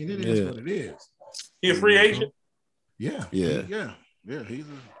 man. I mean, it is what it is. He a free agent? Yeah. He's a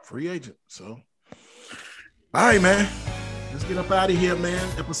free agent. So, all right, man. Let's get up out of here, man.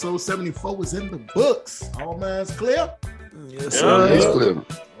 Episode 74 is in the books. All minds clear? Yes, sir. It's clear.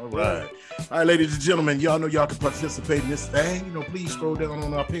 All right. All right, ladies and gentlemen, y'all know y'all can participate in this thing. You know, please scroll down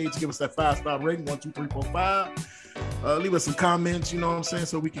on our page, give us that 5-star rating, 1, 2, 3, 4, 5. Leave us some comments, you know what I'm saying,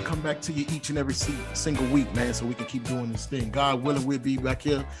 so we can come back to you each and every single week, man, so we can keep doing this thing. God willing, we'll be back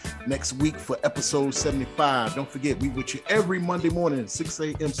here next week for episode 75. Don't forget, we with you every Monday morning at 6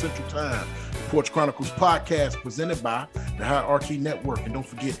 a.m. Central Time. The Porch Chronicles podcast presented by the Hierarchy Network. And don't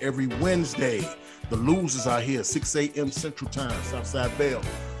forget, every Wednesday, the Losers are here, 6 a.m. Central Time, Southside Bell.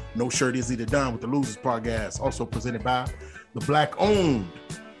 No Shirt Is Either Done with the Losers podcast, also presented by the Black-owned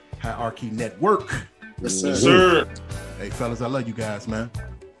Hierarchy Network. Yes, sir. Hey, fellas, I love you guys, man.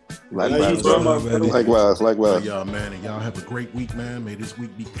 Likewise. Y'all, man, and y'all have a great week, man. May this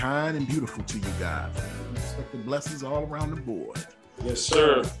week be kind and beautiful to you guys. Unexpected blessings all around the board. Yes,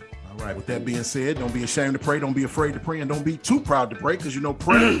 sir. All right, with that being said, don't be ashamed to pray, don't be afraid to pray, and don't be too proud to pray, because you know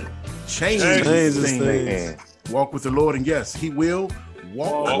prayer changes things. Walk with the Lord, and yes, he will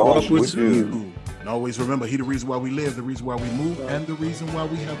walk with you. And always remember, he the reason why we live, the reason why we move, and the reason why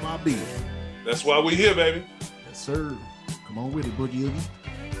we have our being. That's why we here, baby. Yes, sir. Come on with it, Boogie Oogie.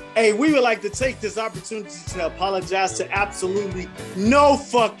 Hey, we would like to take this opportunity to apologize to absolutely no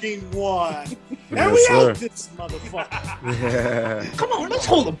fucking one. And we out this motherfucker. Yeah. Come on, let's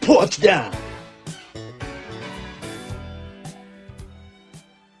hold the porch down.